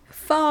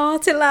 Far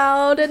too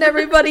loud and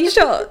everybody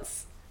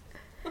shots.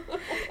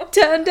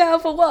 Turn down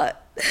for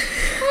what?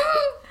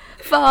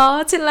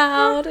 Far too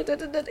loud. What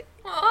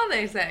are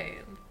they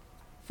saying?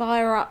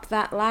 Fire up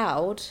that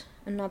loud.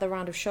 Another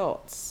round of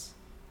shots.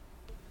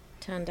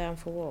 Turn down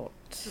for what?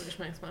 Which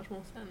makes much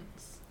more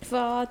sense.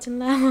 Far too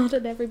loud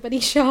and everybody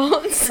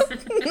shots.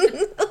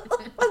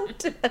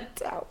 Turn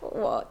down for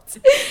what?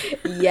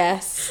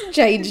 Yes.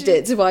 Changed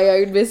it to my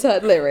own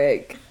misheard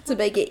lyric to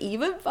make it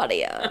even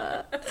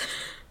funnier.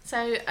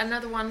 So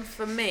another one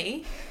for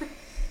me.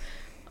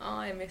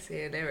 I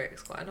mishear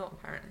lyrics quite a lot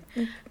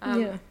apparently.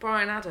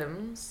 Bryan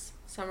Adams,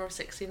 Summer of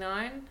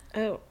 '69.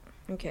 Oh,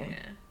 okay.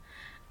 Yeah.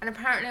 And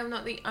apparently I'm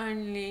not the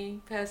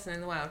only person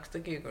in the world because I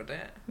googled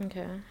it.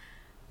 Okay.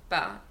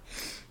 But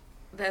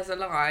there's a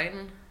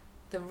line.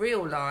 The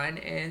real line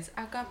is,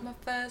 I got my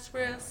first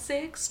real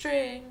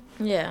 6-string.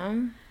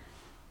 Yeah.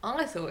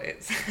 I thought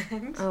it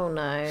said, oh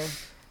no,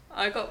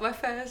 I got my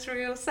first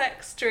real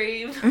sex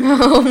dream.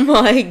 Oh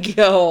my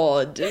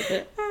god.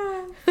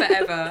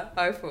 Forever,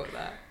 I thought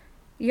that.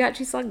 You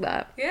actually sung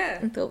that? Yeah.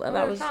 I thought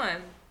that was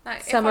time.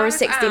 Like, Summer of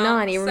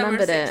 '69, you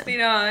remembered it.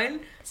 '69.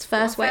 It's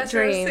first wet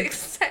dream.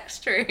 Sex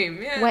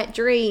dream, yeah. Wet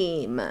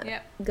dream.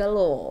 Yep.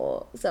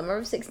 Galore. Summer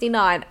of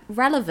 '69.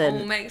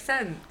 Relevant. All makes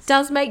sense.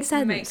 Does make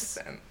sense. Makes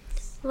sense.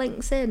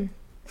 Links in.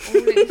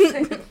 All links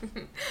in.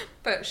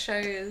 But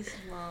shows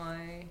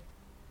my...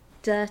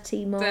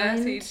 dirty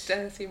mind.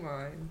 Dirty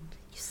mind.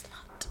 You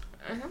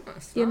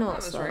slut. You're not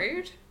a slut. That was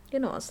rude.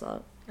 You're not a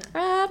slut.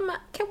 Yeah.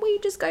 Can we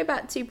just go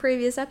back to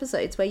previous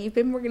episodes where you've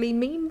been really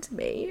mean to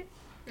me?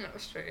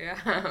 That's true, yeah.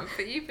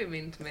 But you've been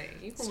mean to me.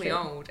 You call me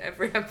old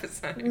every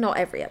episode. Not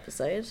every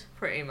episode.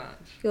 Pretty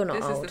much. You're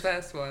not old. This is the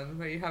first one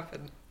where you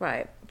haven't.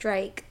 Right.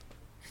 Drake.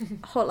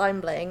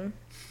 Hotline Bling.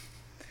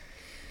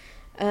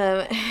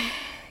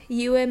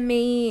 You and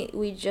me,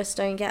 we just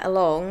don't get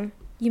along.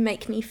 You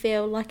make me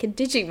feel like a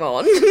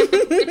Digimon.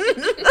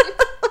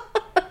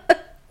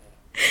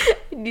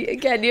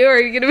 Again, you're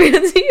already going to be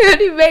able to, you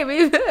only make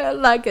me feel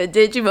like a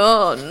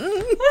Digimon.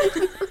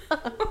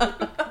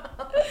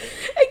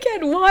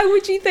 Again, why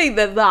would you think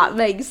that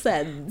makes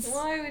sense?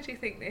 Why would you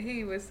think that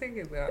he was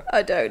singing that?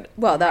 I don't.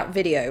 Well, that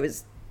video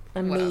was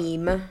a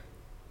meme.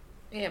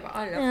 Yeah, but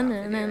I love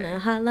that video.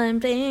 Hotline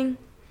Bling.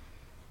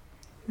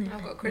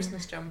 I've got a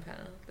Christmas jumper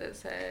that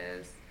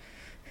says...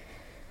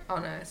 Oh,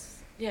 no,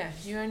 it's... Yeah,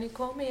 you only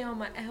call me on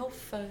my elf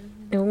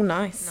phone. Oh,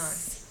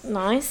 nice.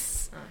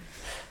 Nice.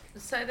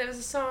 So there was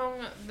a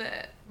song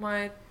that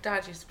my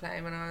dad used to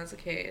play when I was a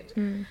kid.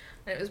 And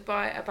it was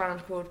by a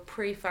band called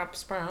Prefab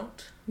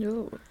Sprout.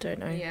 Oh, don't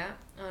know. Yeah,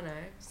 I know.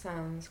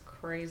 Sounds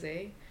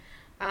crazy.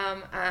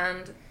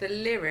 And the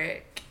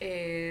lyric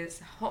is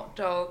hot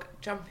dog,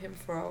 jumping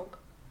frog,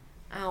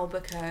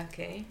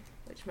 Albuquerque,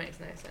 which makes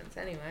no sense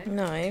anyway.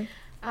 No.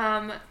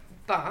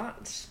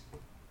 But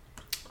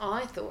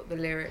I thought the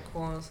lyric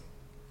was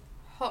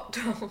hot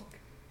dog,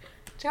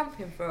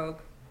 jumping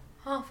frog,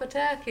 half a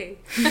turkey.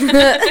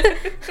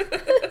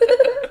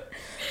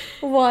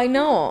 Why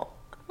not?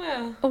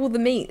 Well, all the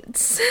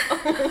meats.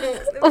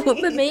 All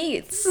the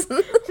meats.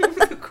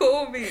 The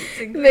core meats,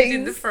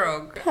 including the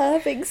frog.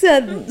 Perfect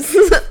sense.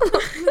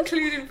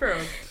 Including frog.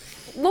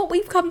 What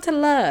we've come to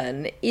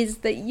learn is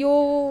that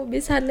your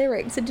misheard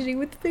lyrics are to do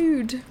with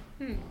food.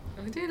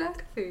 I do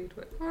like food.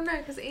 Oh no,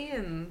 because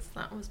Ian's,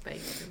 that was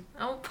bacon.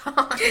 Oh,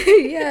 pie.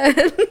 Yeah.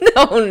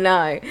 Oh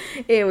no.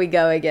 Here we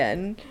go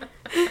again.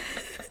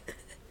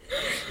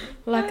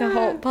 Like a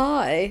hot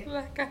pie.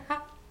 Like a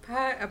hot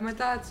pie. And my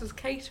dad's was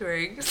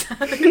catering, so...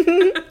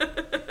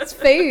 It's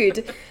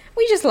food.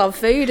 We just love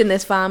food in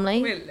this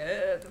family. We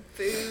love the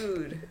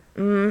food.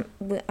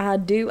 I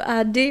do.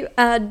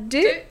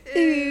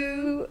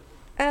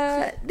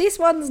 This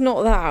one's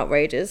not that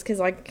outrageous because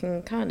I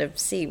can kind of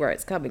see where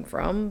it's coming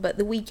from. But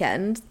The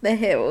Weeknd, The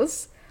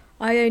Hills,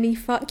 I only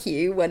fuck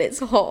you when it's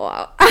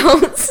hot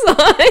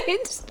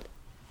outside.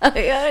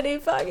 I only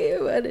fuck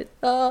you when it's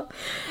hot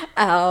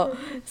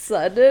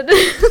outside.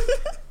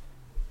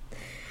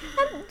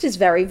 Just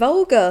very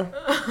vulgar.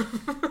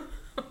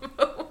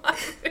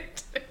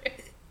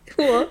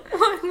 What?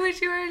 Why would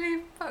you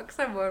only fuck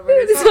someone when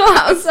It's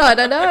hot outside,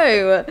 I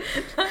know.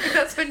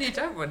 That's when you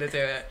don't want to do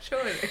it,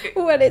 surely.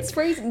 When it's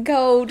freezing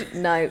cold,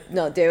 no,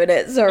 not doing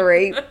it,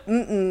 sorry.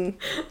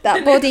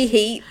 That body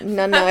heat,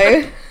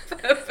 no.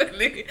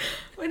 Perfectly.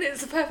 When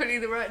it's perfectly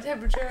the right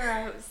temperature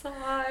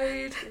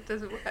outside. It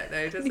doesn't work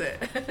though, does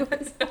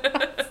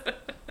it?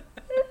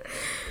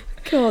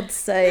 God's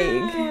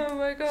sake. Oh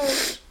my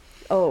gosh.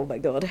 Oh my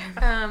god.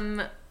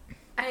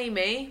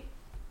 Amy,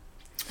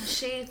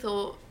 she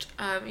thought,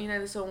 you know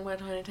the song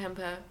Red Hot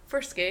Temper,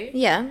 Frisky?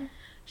 Yeah.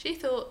 She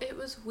thought it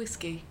was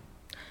whiskey.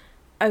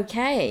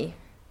 Okay.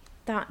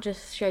 That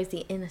just shows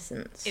the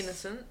innocence.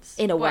 Innocence?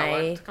 In a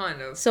way.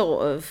 Kind of.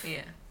 Sort of.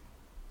 Yeah.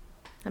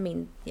 I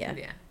mean, yeah.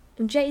 Yeah.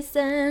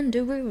 Jason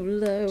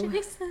Derulo.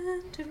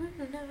 Jason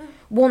Derulo.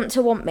 Want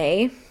to Want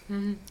Me.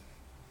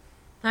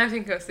 I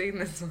think I've seen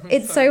this one.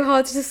 It's so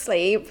hard to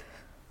sleep.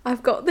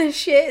 I've got the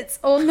shits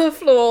on the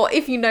floor,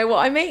 if you know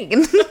what I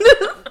mean.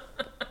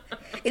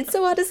 It's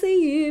so hard to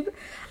sleep.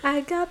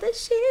 I got the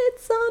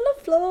shits on the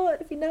floor,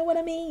 if you know what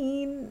I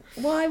mean.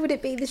 Why would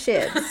it be the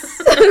shits?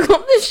 I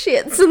got the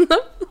shits on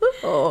the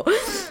floor.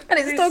 And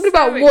it's talking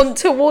about want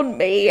to want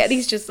me, and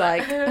he's just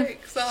like...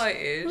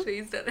 excited.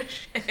 He's done a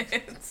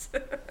shit.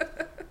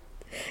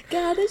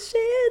 Got the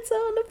shits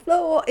on the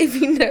floor, if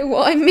you know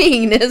what I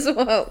mean as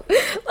well.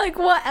 Like,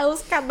 what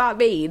else can that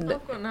mean?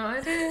 I've got no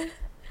idea.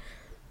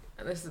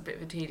 This is a bit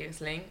of a tedious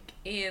link.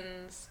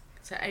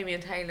 So Amy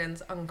and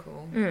Taylor's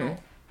uncle, not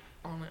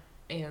on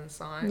Ian's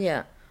side,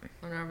 Yeah.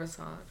 on her other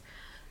side,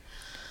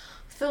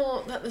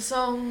 thought that the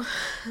song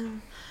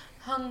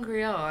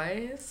Hungry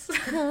Eyes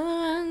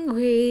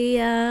Hungry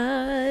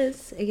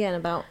eyes. Again,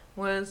 about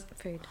was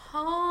food.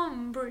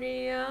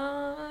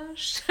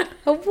 Hombriage.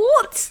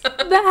 What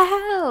the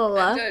hell?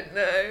 I don't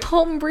know.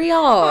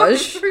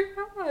 Hombriage.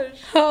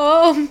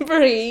 Hombriage.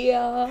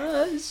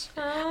 Hombriage.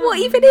 What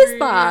even is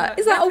that?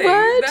 Is that Nothing. a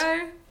word?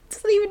 No.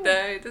 Doesn't even... No,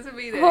 it doesn't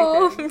mean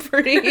anything.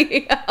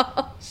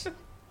 Hombriage.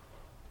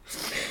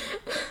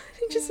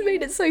 It just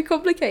made it so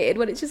complicated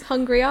when it's just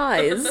hungry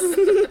eyes.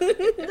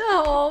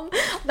 Oh,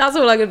 that's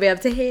all I'm going to be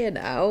able to hear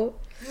now.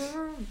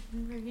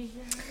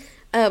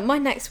 My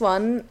next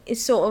one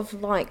is sort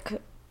of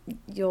like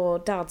your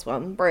dad's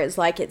one, where it's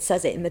like it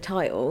says it in the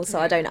title, so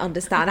I don't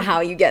understand how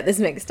you get this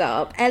mixed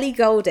up. Ellie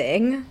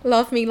Goulding,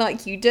 Love Me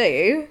Like You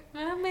Do.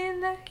 Love me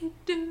like you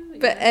do.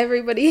 But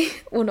everybody,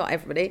 well, not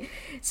everybody,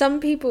 some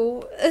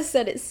people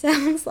said it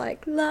sounds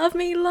like love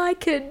me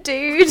like a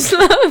dude,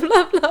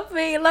 love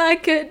me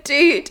like a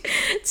dude,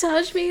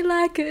 touch me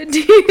like a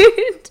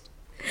dude.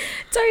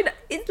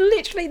 It's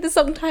literally the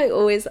song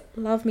title is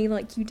Love Me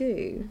Like You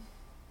Do.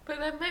 But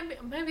then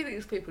maybe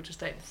these people just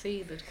don't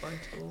see the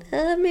title.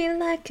 Love me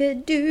like a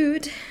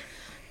dude.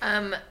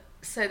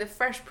 So the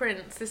Fresh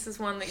Prince, this is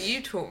one that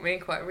you taught me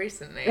quite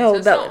recently.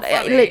 Oh, so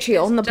that literally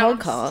on the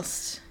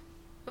podcast.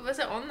 But was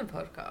it on the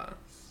podcast?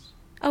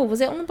 Oh,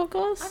 was it on the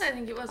podcast? I don't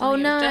think it was. Oh,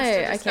 It was just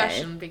a no,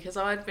 discussion because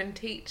I'd been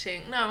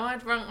teaching. No,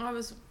 I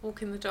was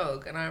walking the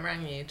dog and I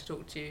rang you to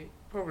talk to you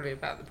probably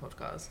about the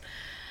podcast.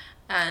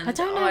 And I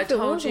don't know I if it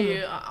told was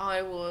you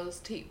I was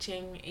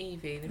teaching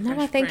Evie the No, Fresh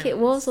I think Prince. it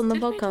was on the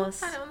Did we talk podcast.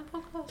 about it on the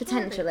podcast?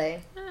 Potentially.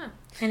 Yeah.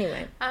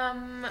 Anyway.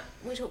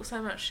 We talk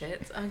so much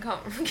shit, I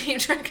can't keep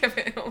track of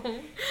it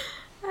all.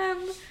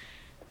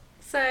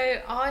 So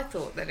I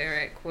thought the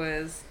lyric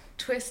was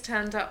twist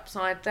turned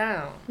upside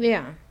down.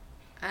 Yeah.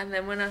 And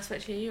then when I spoke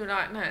to you, you were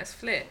like, no, it's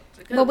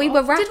flipped. Well, we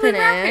were rapping Did we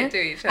rap it, to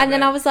each other? and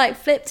then I was like,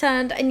 flip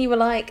turned, and you were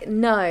like,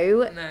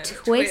 no, twist.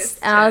 twist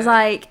And I was turned.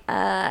 like,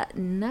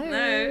 no.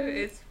 No,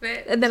 it's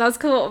flipped. And then I was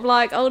kind of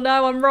like, oh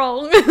no, I'm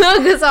wrong.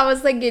 Because I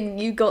was thinking,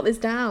 you got this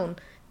down.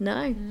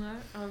 No. No,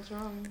 I was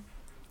wrong.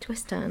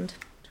 Twist turned.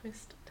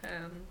 Twist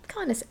turned.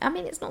 Kind of, I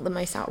mean, it's not the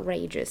most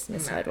outrageous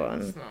misheard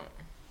one. It's not.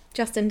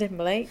 Justin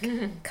Timberlake,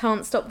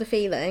 Can't Stop the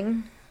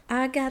Feeling.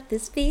 I got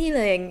this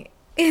feeling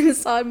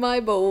inside my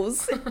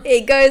balls.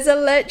 It goes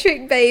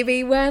electric,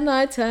 baby, when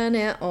I turn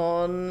it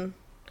on.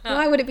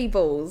 Why would it be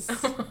balls?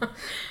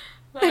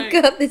 I've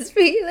got this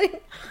feeling.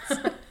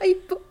 My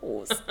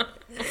balls.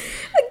 And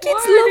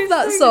kids love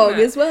that song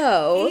as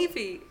well.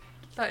 Evie.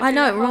 Like, I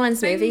know, it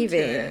reminds me of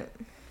Evie.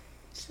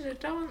 Should have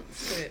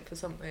danced to it for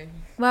something.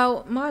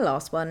 Well, my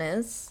last one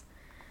is...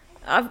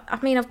 I've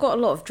got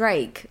a lot of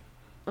Drake.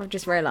 I've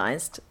just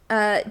realised.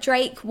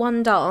 Drake,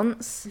 One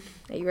Dance.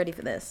 Are you ready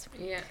for this?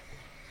 Yeah.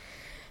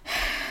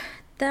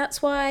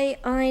 That's why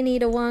I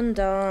need a one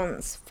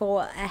dance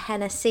for a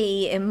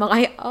Hennessy in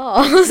my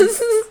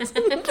arse.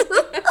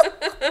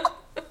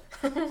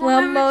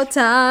 One more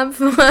time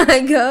before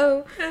I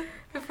go.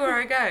 Before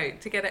I go,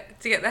 to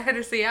get the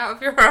Hennessy out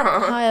of your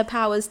arm. Higher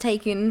powers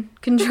taking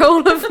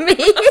control of me.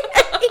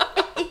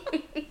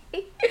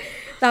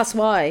 That's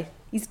why.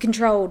 He's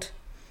controlled.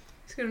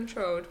 He's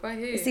controlled by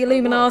who? It's the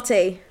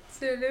Illuminati. It's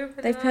the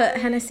Illuminati. They've put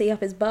Hennessy up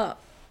his butt.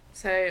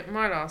 So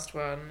my last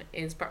one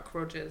is Buck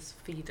Rogers'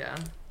 Feeder.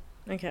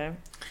 Okay.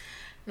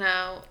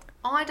 Now,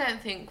 I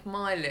think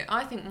my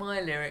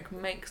lyric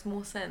makes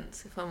more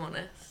sense, if I'm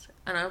honest.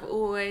 And I've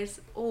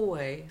always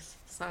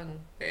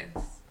sung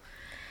this.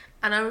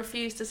 And I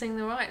refuse to sing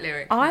the right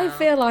lyric I now.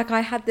 feel like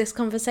I had this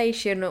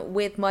conversation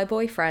with my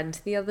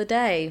boyfriend the other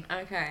day.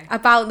 Okay.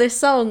 About this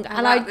song.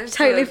 And I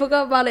totally song.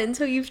 forgot about it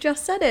until you've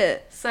just said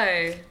it.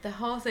 So, the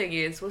whole thing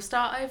is, we'll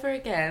start over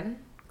again,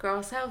 grow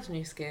ourselves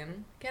new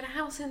skin, get a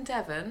house in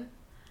Devon.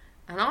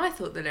 And I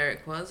thought the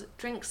lyric was,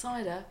 drink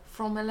cider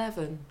from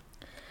 11.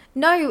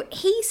 No,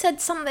 he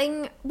said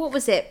something, what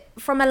was it?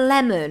 From a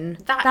lemon.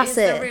 That's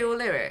the real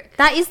lyric.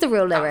 That is the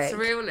real lyric. That's the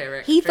real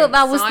lyric. He thought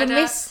that was the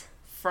miss...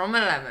 From a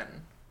lemon.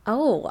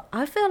 Oh,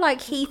 I feel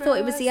like he thought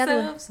it was the other...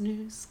 Grow ourselves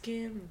new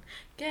skin,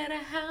 get a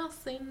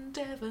house in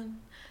Devon,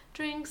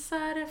 drink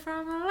cider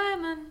from a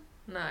lemon.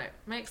 No,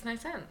 makes no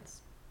sense.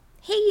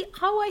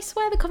 I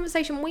swear the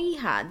conversation we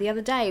had the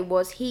other day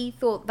was he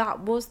thought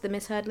that was the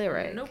misheard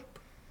lyric. Nope.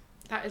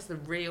 That is the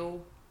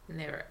real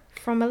lyric.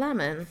 From a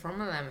lemon?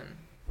 From a lemon.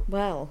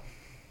 Well,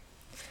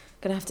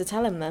 gonna have to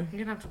tell him then. You're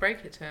gonna have to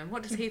break it to him.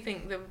 What does he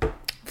think the...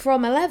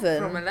 From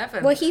 11? From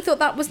 11. Well, he thought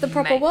that was the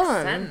proper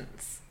one.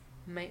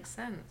 Makes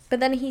sense. But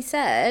then he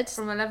said...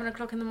 From 11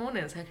 o'clock in the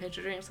morning, it's okay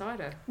to drink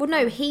cider. Well,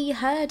 no, he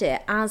heard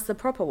it as the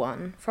proper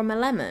one, from a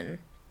lemon.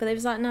 But they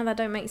was like, no, that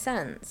don't make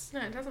sense.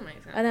 No, it doesn't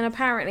make sense. And then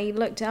apparently he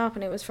looked it up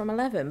and it was from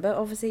 11. But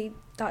obviously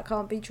that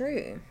can't be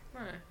true.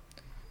 No,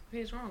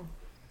 he's wrong.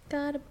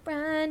 Got a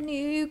brand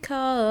new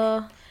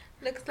car.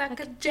 Looks like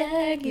a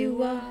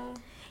Jaguar.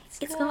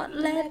 It's got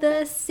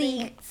leather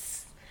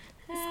seats.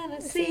 And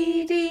a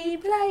CD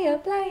player.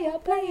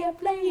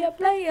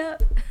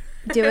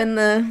 Throwing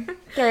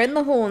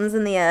the horns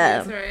in the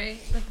air. That's right,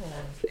 the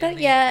horns. But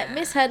yeah,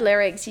 misheard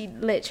lyrics, you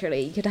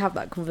could have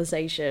that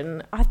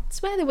conversation. I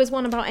swear there was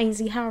one about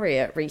Ainsley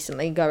Harriott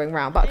recently going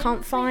round, but I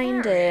can't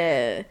find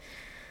it.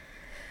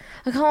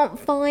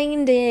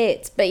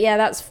 But yeah,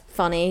 that's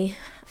funny.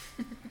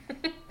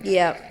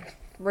 Yep.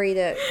 Read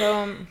it. Go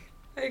on.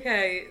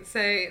 Okay,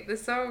 so the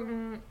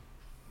song,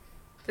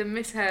 the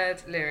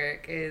misheard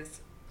lyric is,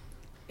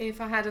 if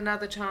I had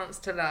another chance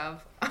to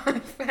love, I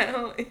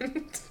fell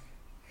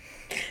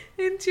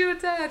into your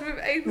dad with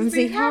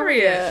Ainsley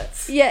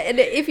Harriott. Yeah, and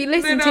if you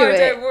listen then to it...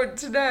 I don't want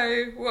to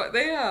know what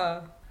they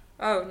are.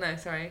 Oh, no,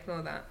 sorry,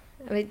 ignore that.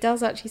 And it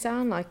does actually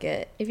sound like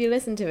it. If you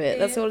listen to it,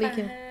 that's all you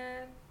can...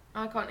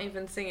 I can't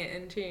even sing it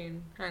in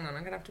tune. Hang on,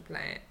 I'm going to have to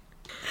play it.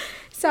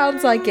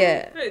 Sounds like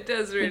it. It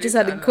does really. We just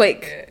had a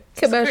quick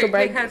commercial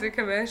break. Had a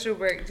commercial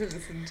break to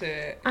listen to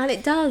it. And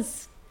it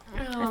does.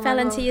 I fell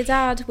into your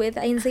dad with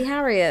Ainsley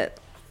Harriott.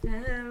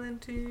 Fell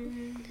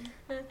into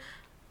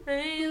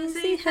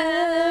Ainsley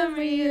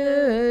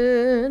Harriott.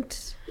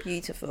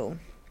 Beautiful.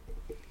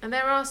 And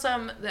there are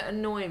some that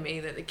annoy me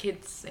that the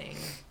kids sing,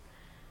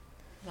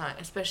 like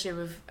especially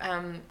with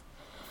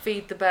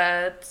 "Feed the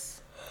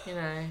Birds," you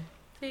know.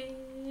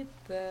 Feed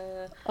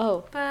the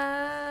birds.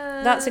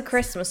 That's a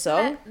Christmas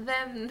song. Let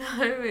them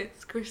know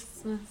it's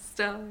Christmas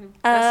time.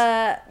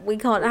 We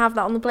can't have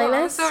that on the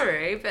playlist. Oh, I'm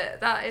sorry, but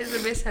that is a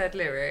misheard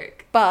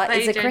lyric. But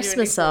it's a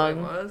Christmas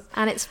song,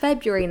 and it's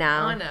February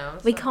now. I know.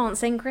 We can't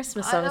sing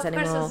Christmas songs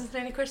anymore. Christmas is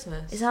nearly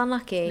Christmas. It's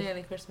unlucky.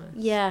 Nearly Christmas.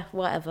 Yeah,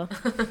 whatever.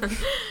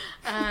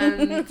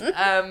 And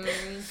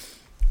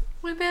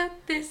we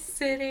built this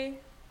city.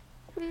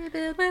 We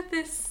built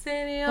this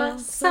city on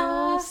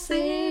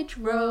sausage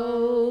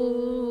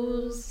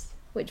rolls.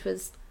 Which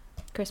was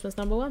Christmas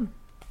number 1.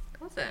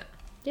 Was it?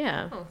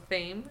 Yeah. Oh,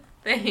 theme.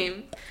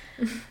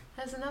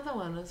 There's another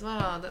one as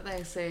well that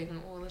they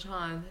sing all the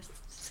time. They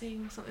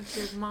sing something to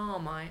do with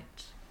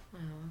Marmite.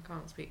 Well, I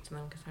can't speak to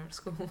them because they're at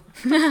school.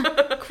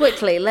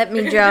 Quickly, let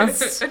me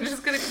just... I'm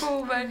just going to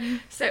call my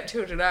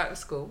stepchildren out of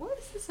school. What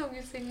is the song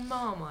you sing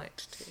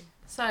Marmite to?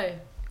 So,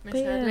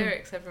 misheard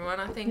lyrics,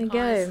 everyone. I think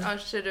I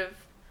should have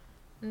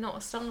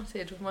not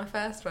started with my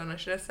first one. I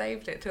should have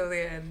saved it till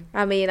the end.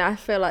 I mean, I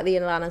feel like the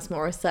Alanis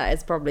Morissette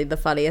is probably the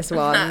funniest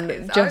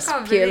one, just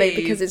purely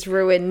because it's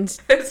ruined.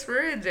 It's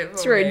ruined it for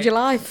It's ruined your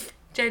life.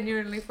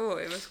 Genuinely thought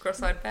it was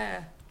Cross-Eyed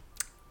Bear.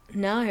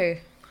 No.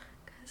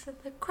 said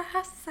the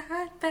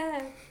cross-eyed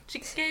bear, she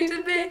gave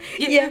to me.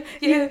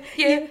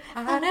 Yeah.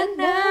 I don't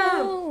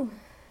know.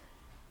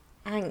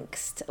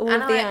 Angst, all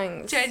and of the I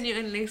angst.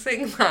 Genuinely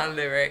sing that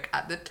lyric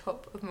at the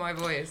top of my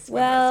voice.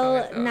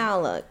 Well,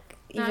 now look,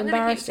 you've no,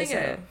 embarrassed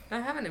yourself. I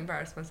haven't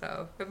embarrassed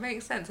myself. It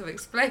makes sense. I've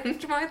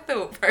explained my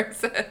thought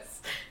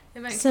process.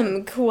 It makes Some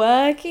sense.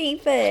 quirky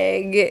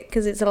thing,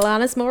 because it's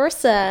Alanis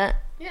Morissette.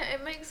 Yeah,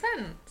 it makes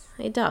sense.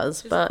 It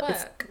does, Just but work.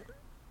 it's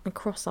a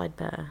cross-eyed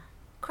bear.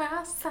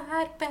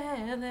 Cross-eyed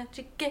bear that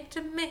you get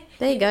to me.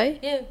 There you go.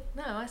 Yeah.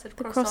 No, I said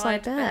The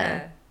cross-eyed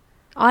bear.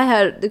 I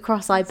heard the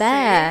cross-eyed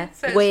bear.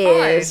 See? So it's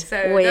Weird. fine.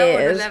 So Weird.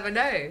 no one will ever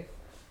know.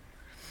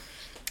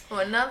 Well,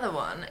 another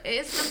one.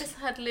 It's the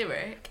misheard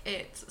lyric.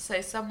 It's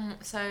so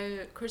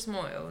Chris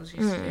Moyles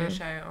used to do a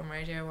show on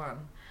Radio 1,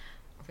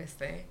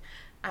 obviously,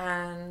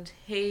 and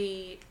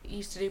he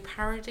used to do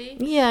parody.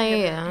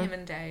 Yeah. Him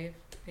and Dave,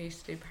 they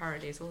used to do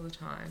parodies all the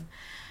time,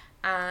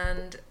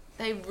 and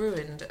they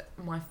ruined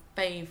our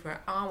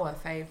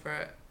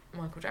favourite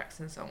Michael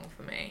Jackson song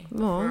for me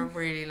for a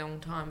really long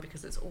time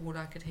because it's all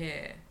I could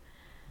hear.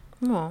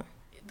 What?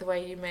 The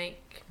Way You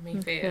Make Me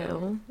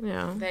Feel.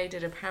 Yeah. They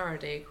did a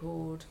parody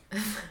called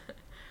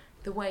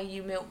The Way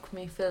You Milk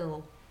Me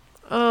Feel.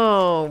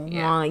 Oh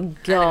my god. And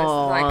it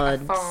was like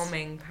a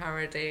farming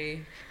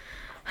parody.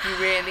 You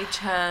really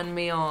turn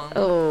me on.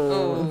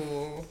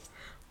 Oh.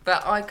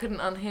 But I couldn't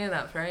unhear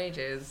that for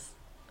ages.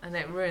 And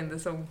it ruined the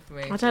song for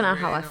me. I don't know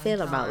how I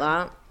feel about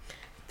that.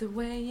 The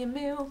way you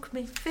milk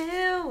me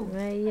feel. The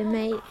way you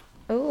make...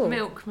 Oh.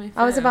 Milk me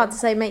feel. I was about to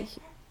say make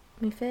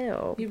me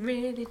feel. You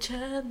really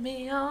turned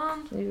me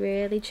on. You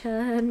really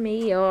turned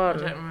me I on.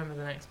 don't remember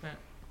the next bit.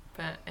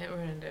 But it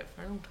ruined it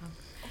for a long time.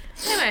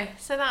 Anyway,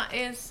 so that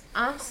is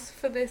us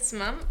for this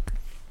month.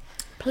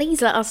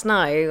 Please let us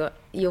know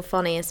your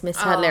funniest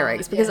misheard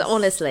lyrics, because yes.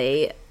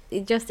 honestly,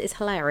 it just is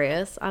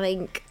hilarious. I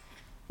think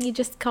you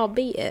just can't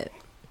beat it.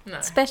 No.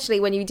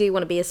 Especially when you do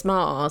want to be a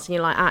smart ass and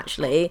you're like,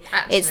 actually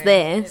it's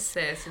this.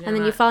 And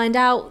then you find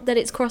out that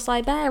it's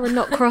cross-eyed bear and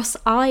not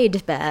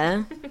cross-eyed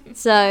bear.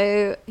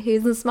 So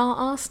who's the smart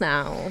ass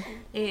now?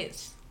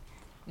 It's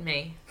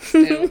me.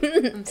 Still.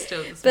 I'm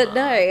still the smart But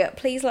no,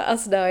 please let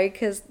us know,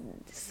 because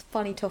it's a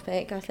funny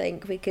topic. I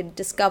think we could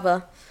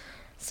discover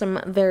some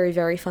very,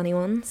 very funny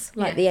ones,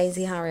 like the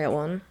Ainsley Harriott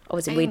one.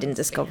 Obviously, we didn't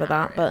discover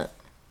that, but...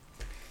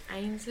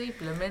 Ainsley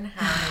Bloomin'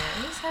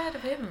 Harriott. Who's heard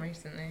of him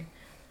recently?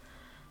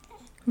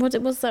 What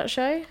was that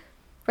show?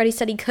 Ready,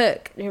 Steady,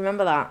 Cook. Do you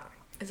remember that?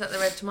 Is that the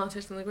red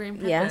tomatoes and the green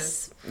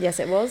peppers? Yes,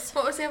 it was.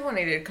 What was the other one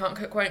he did? Can't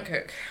Cook, Won't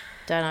Cook.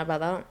 Don't know about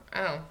that.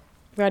 Oh.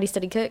 Ready,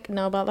 Steady, Cook.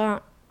 Know about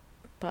that,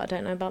 but I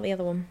don't know about the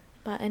other one.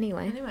 But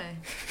anyway.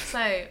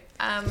 So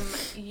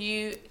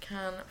you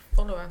can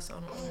follow us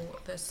on all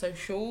the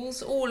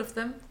socials, all of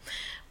them.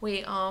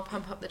 We are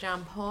Pump Up the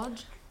Jam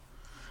Pod.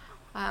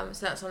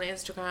 So that's on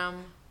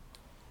Instagram,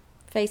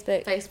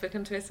 Facebook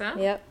and Twitter.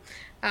 Yep.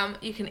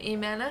 You can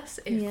email us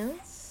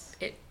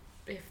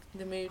if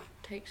the mood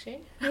takes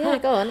you. Yeah,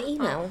 go on,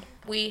 email.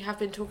 We have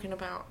been talking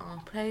about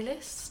our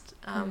playlist.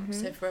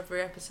 So for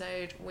every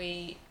episode,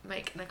 we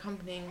make an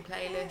accompanying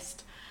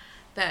playlist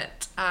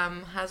that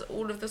has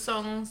all of the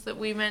songs that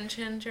we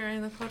mentioned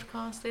during the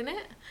podcast in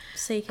it.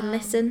 So you can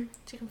listen.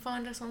 So you can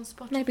find us on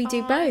Spotify. Maybe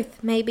do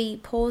both. Maybe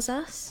pause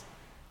us,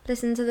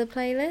 listen to the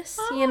playlist,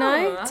 do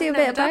I've a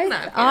bit of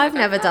both. I've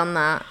never done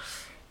that.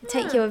 It'd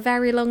take you a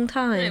very long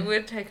time. It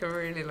would take a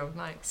really long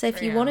time. So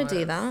if you want to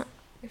do that...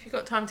 If you've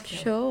got time to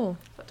kill. Sure.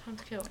 I've got time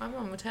to kill. I'm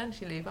on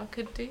maternity leave. I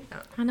could do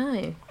that. I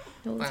know.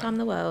 All the time in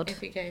the world. If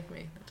he gave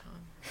me the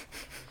time.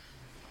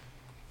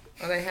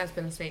 Although he has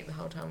been asleep the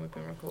whole time we've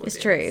been recording. It's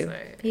true. So.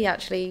 He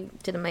actually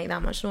didn't make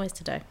that much noise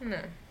today. No.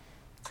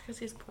 It's because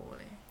he's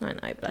poorly. I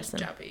know, bless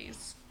him.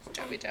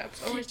 Jabby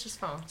jabs. Always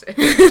just farting.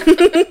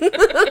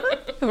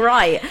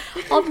 Right.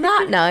 On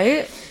that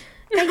note,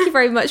 thank you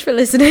very much for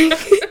listening.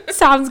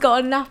 Sam's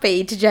got a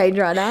nappy to change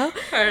right now.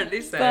 Apparently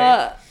so.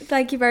 But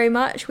thank you very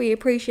much. We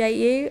appreciate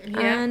you.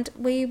 Yeah. And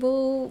we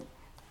will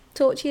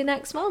talk to you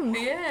next month.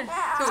 Yeah.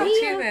 Talk to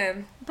you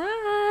then.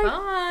 Bye.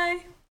 Bye.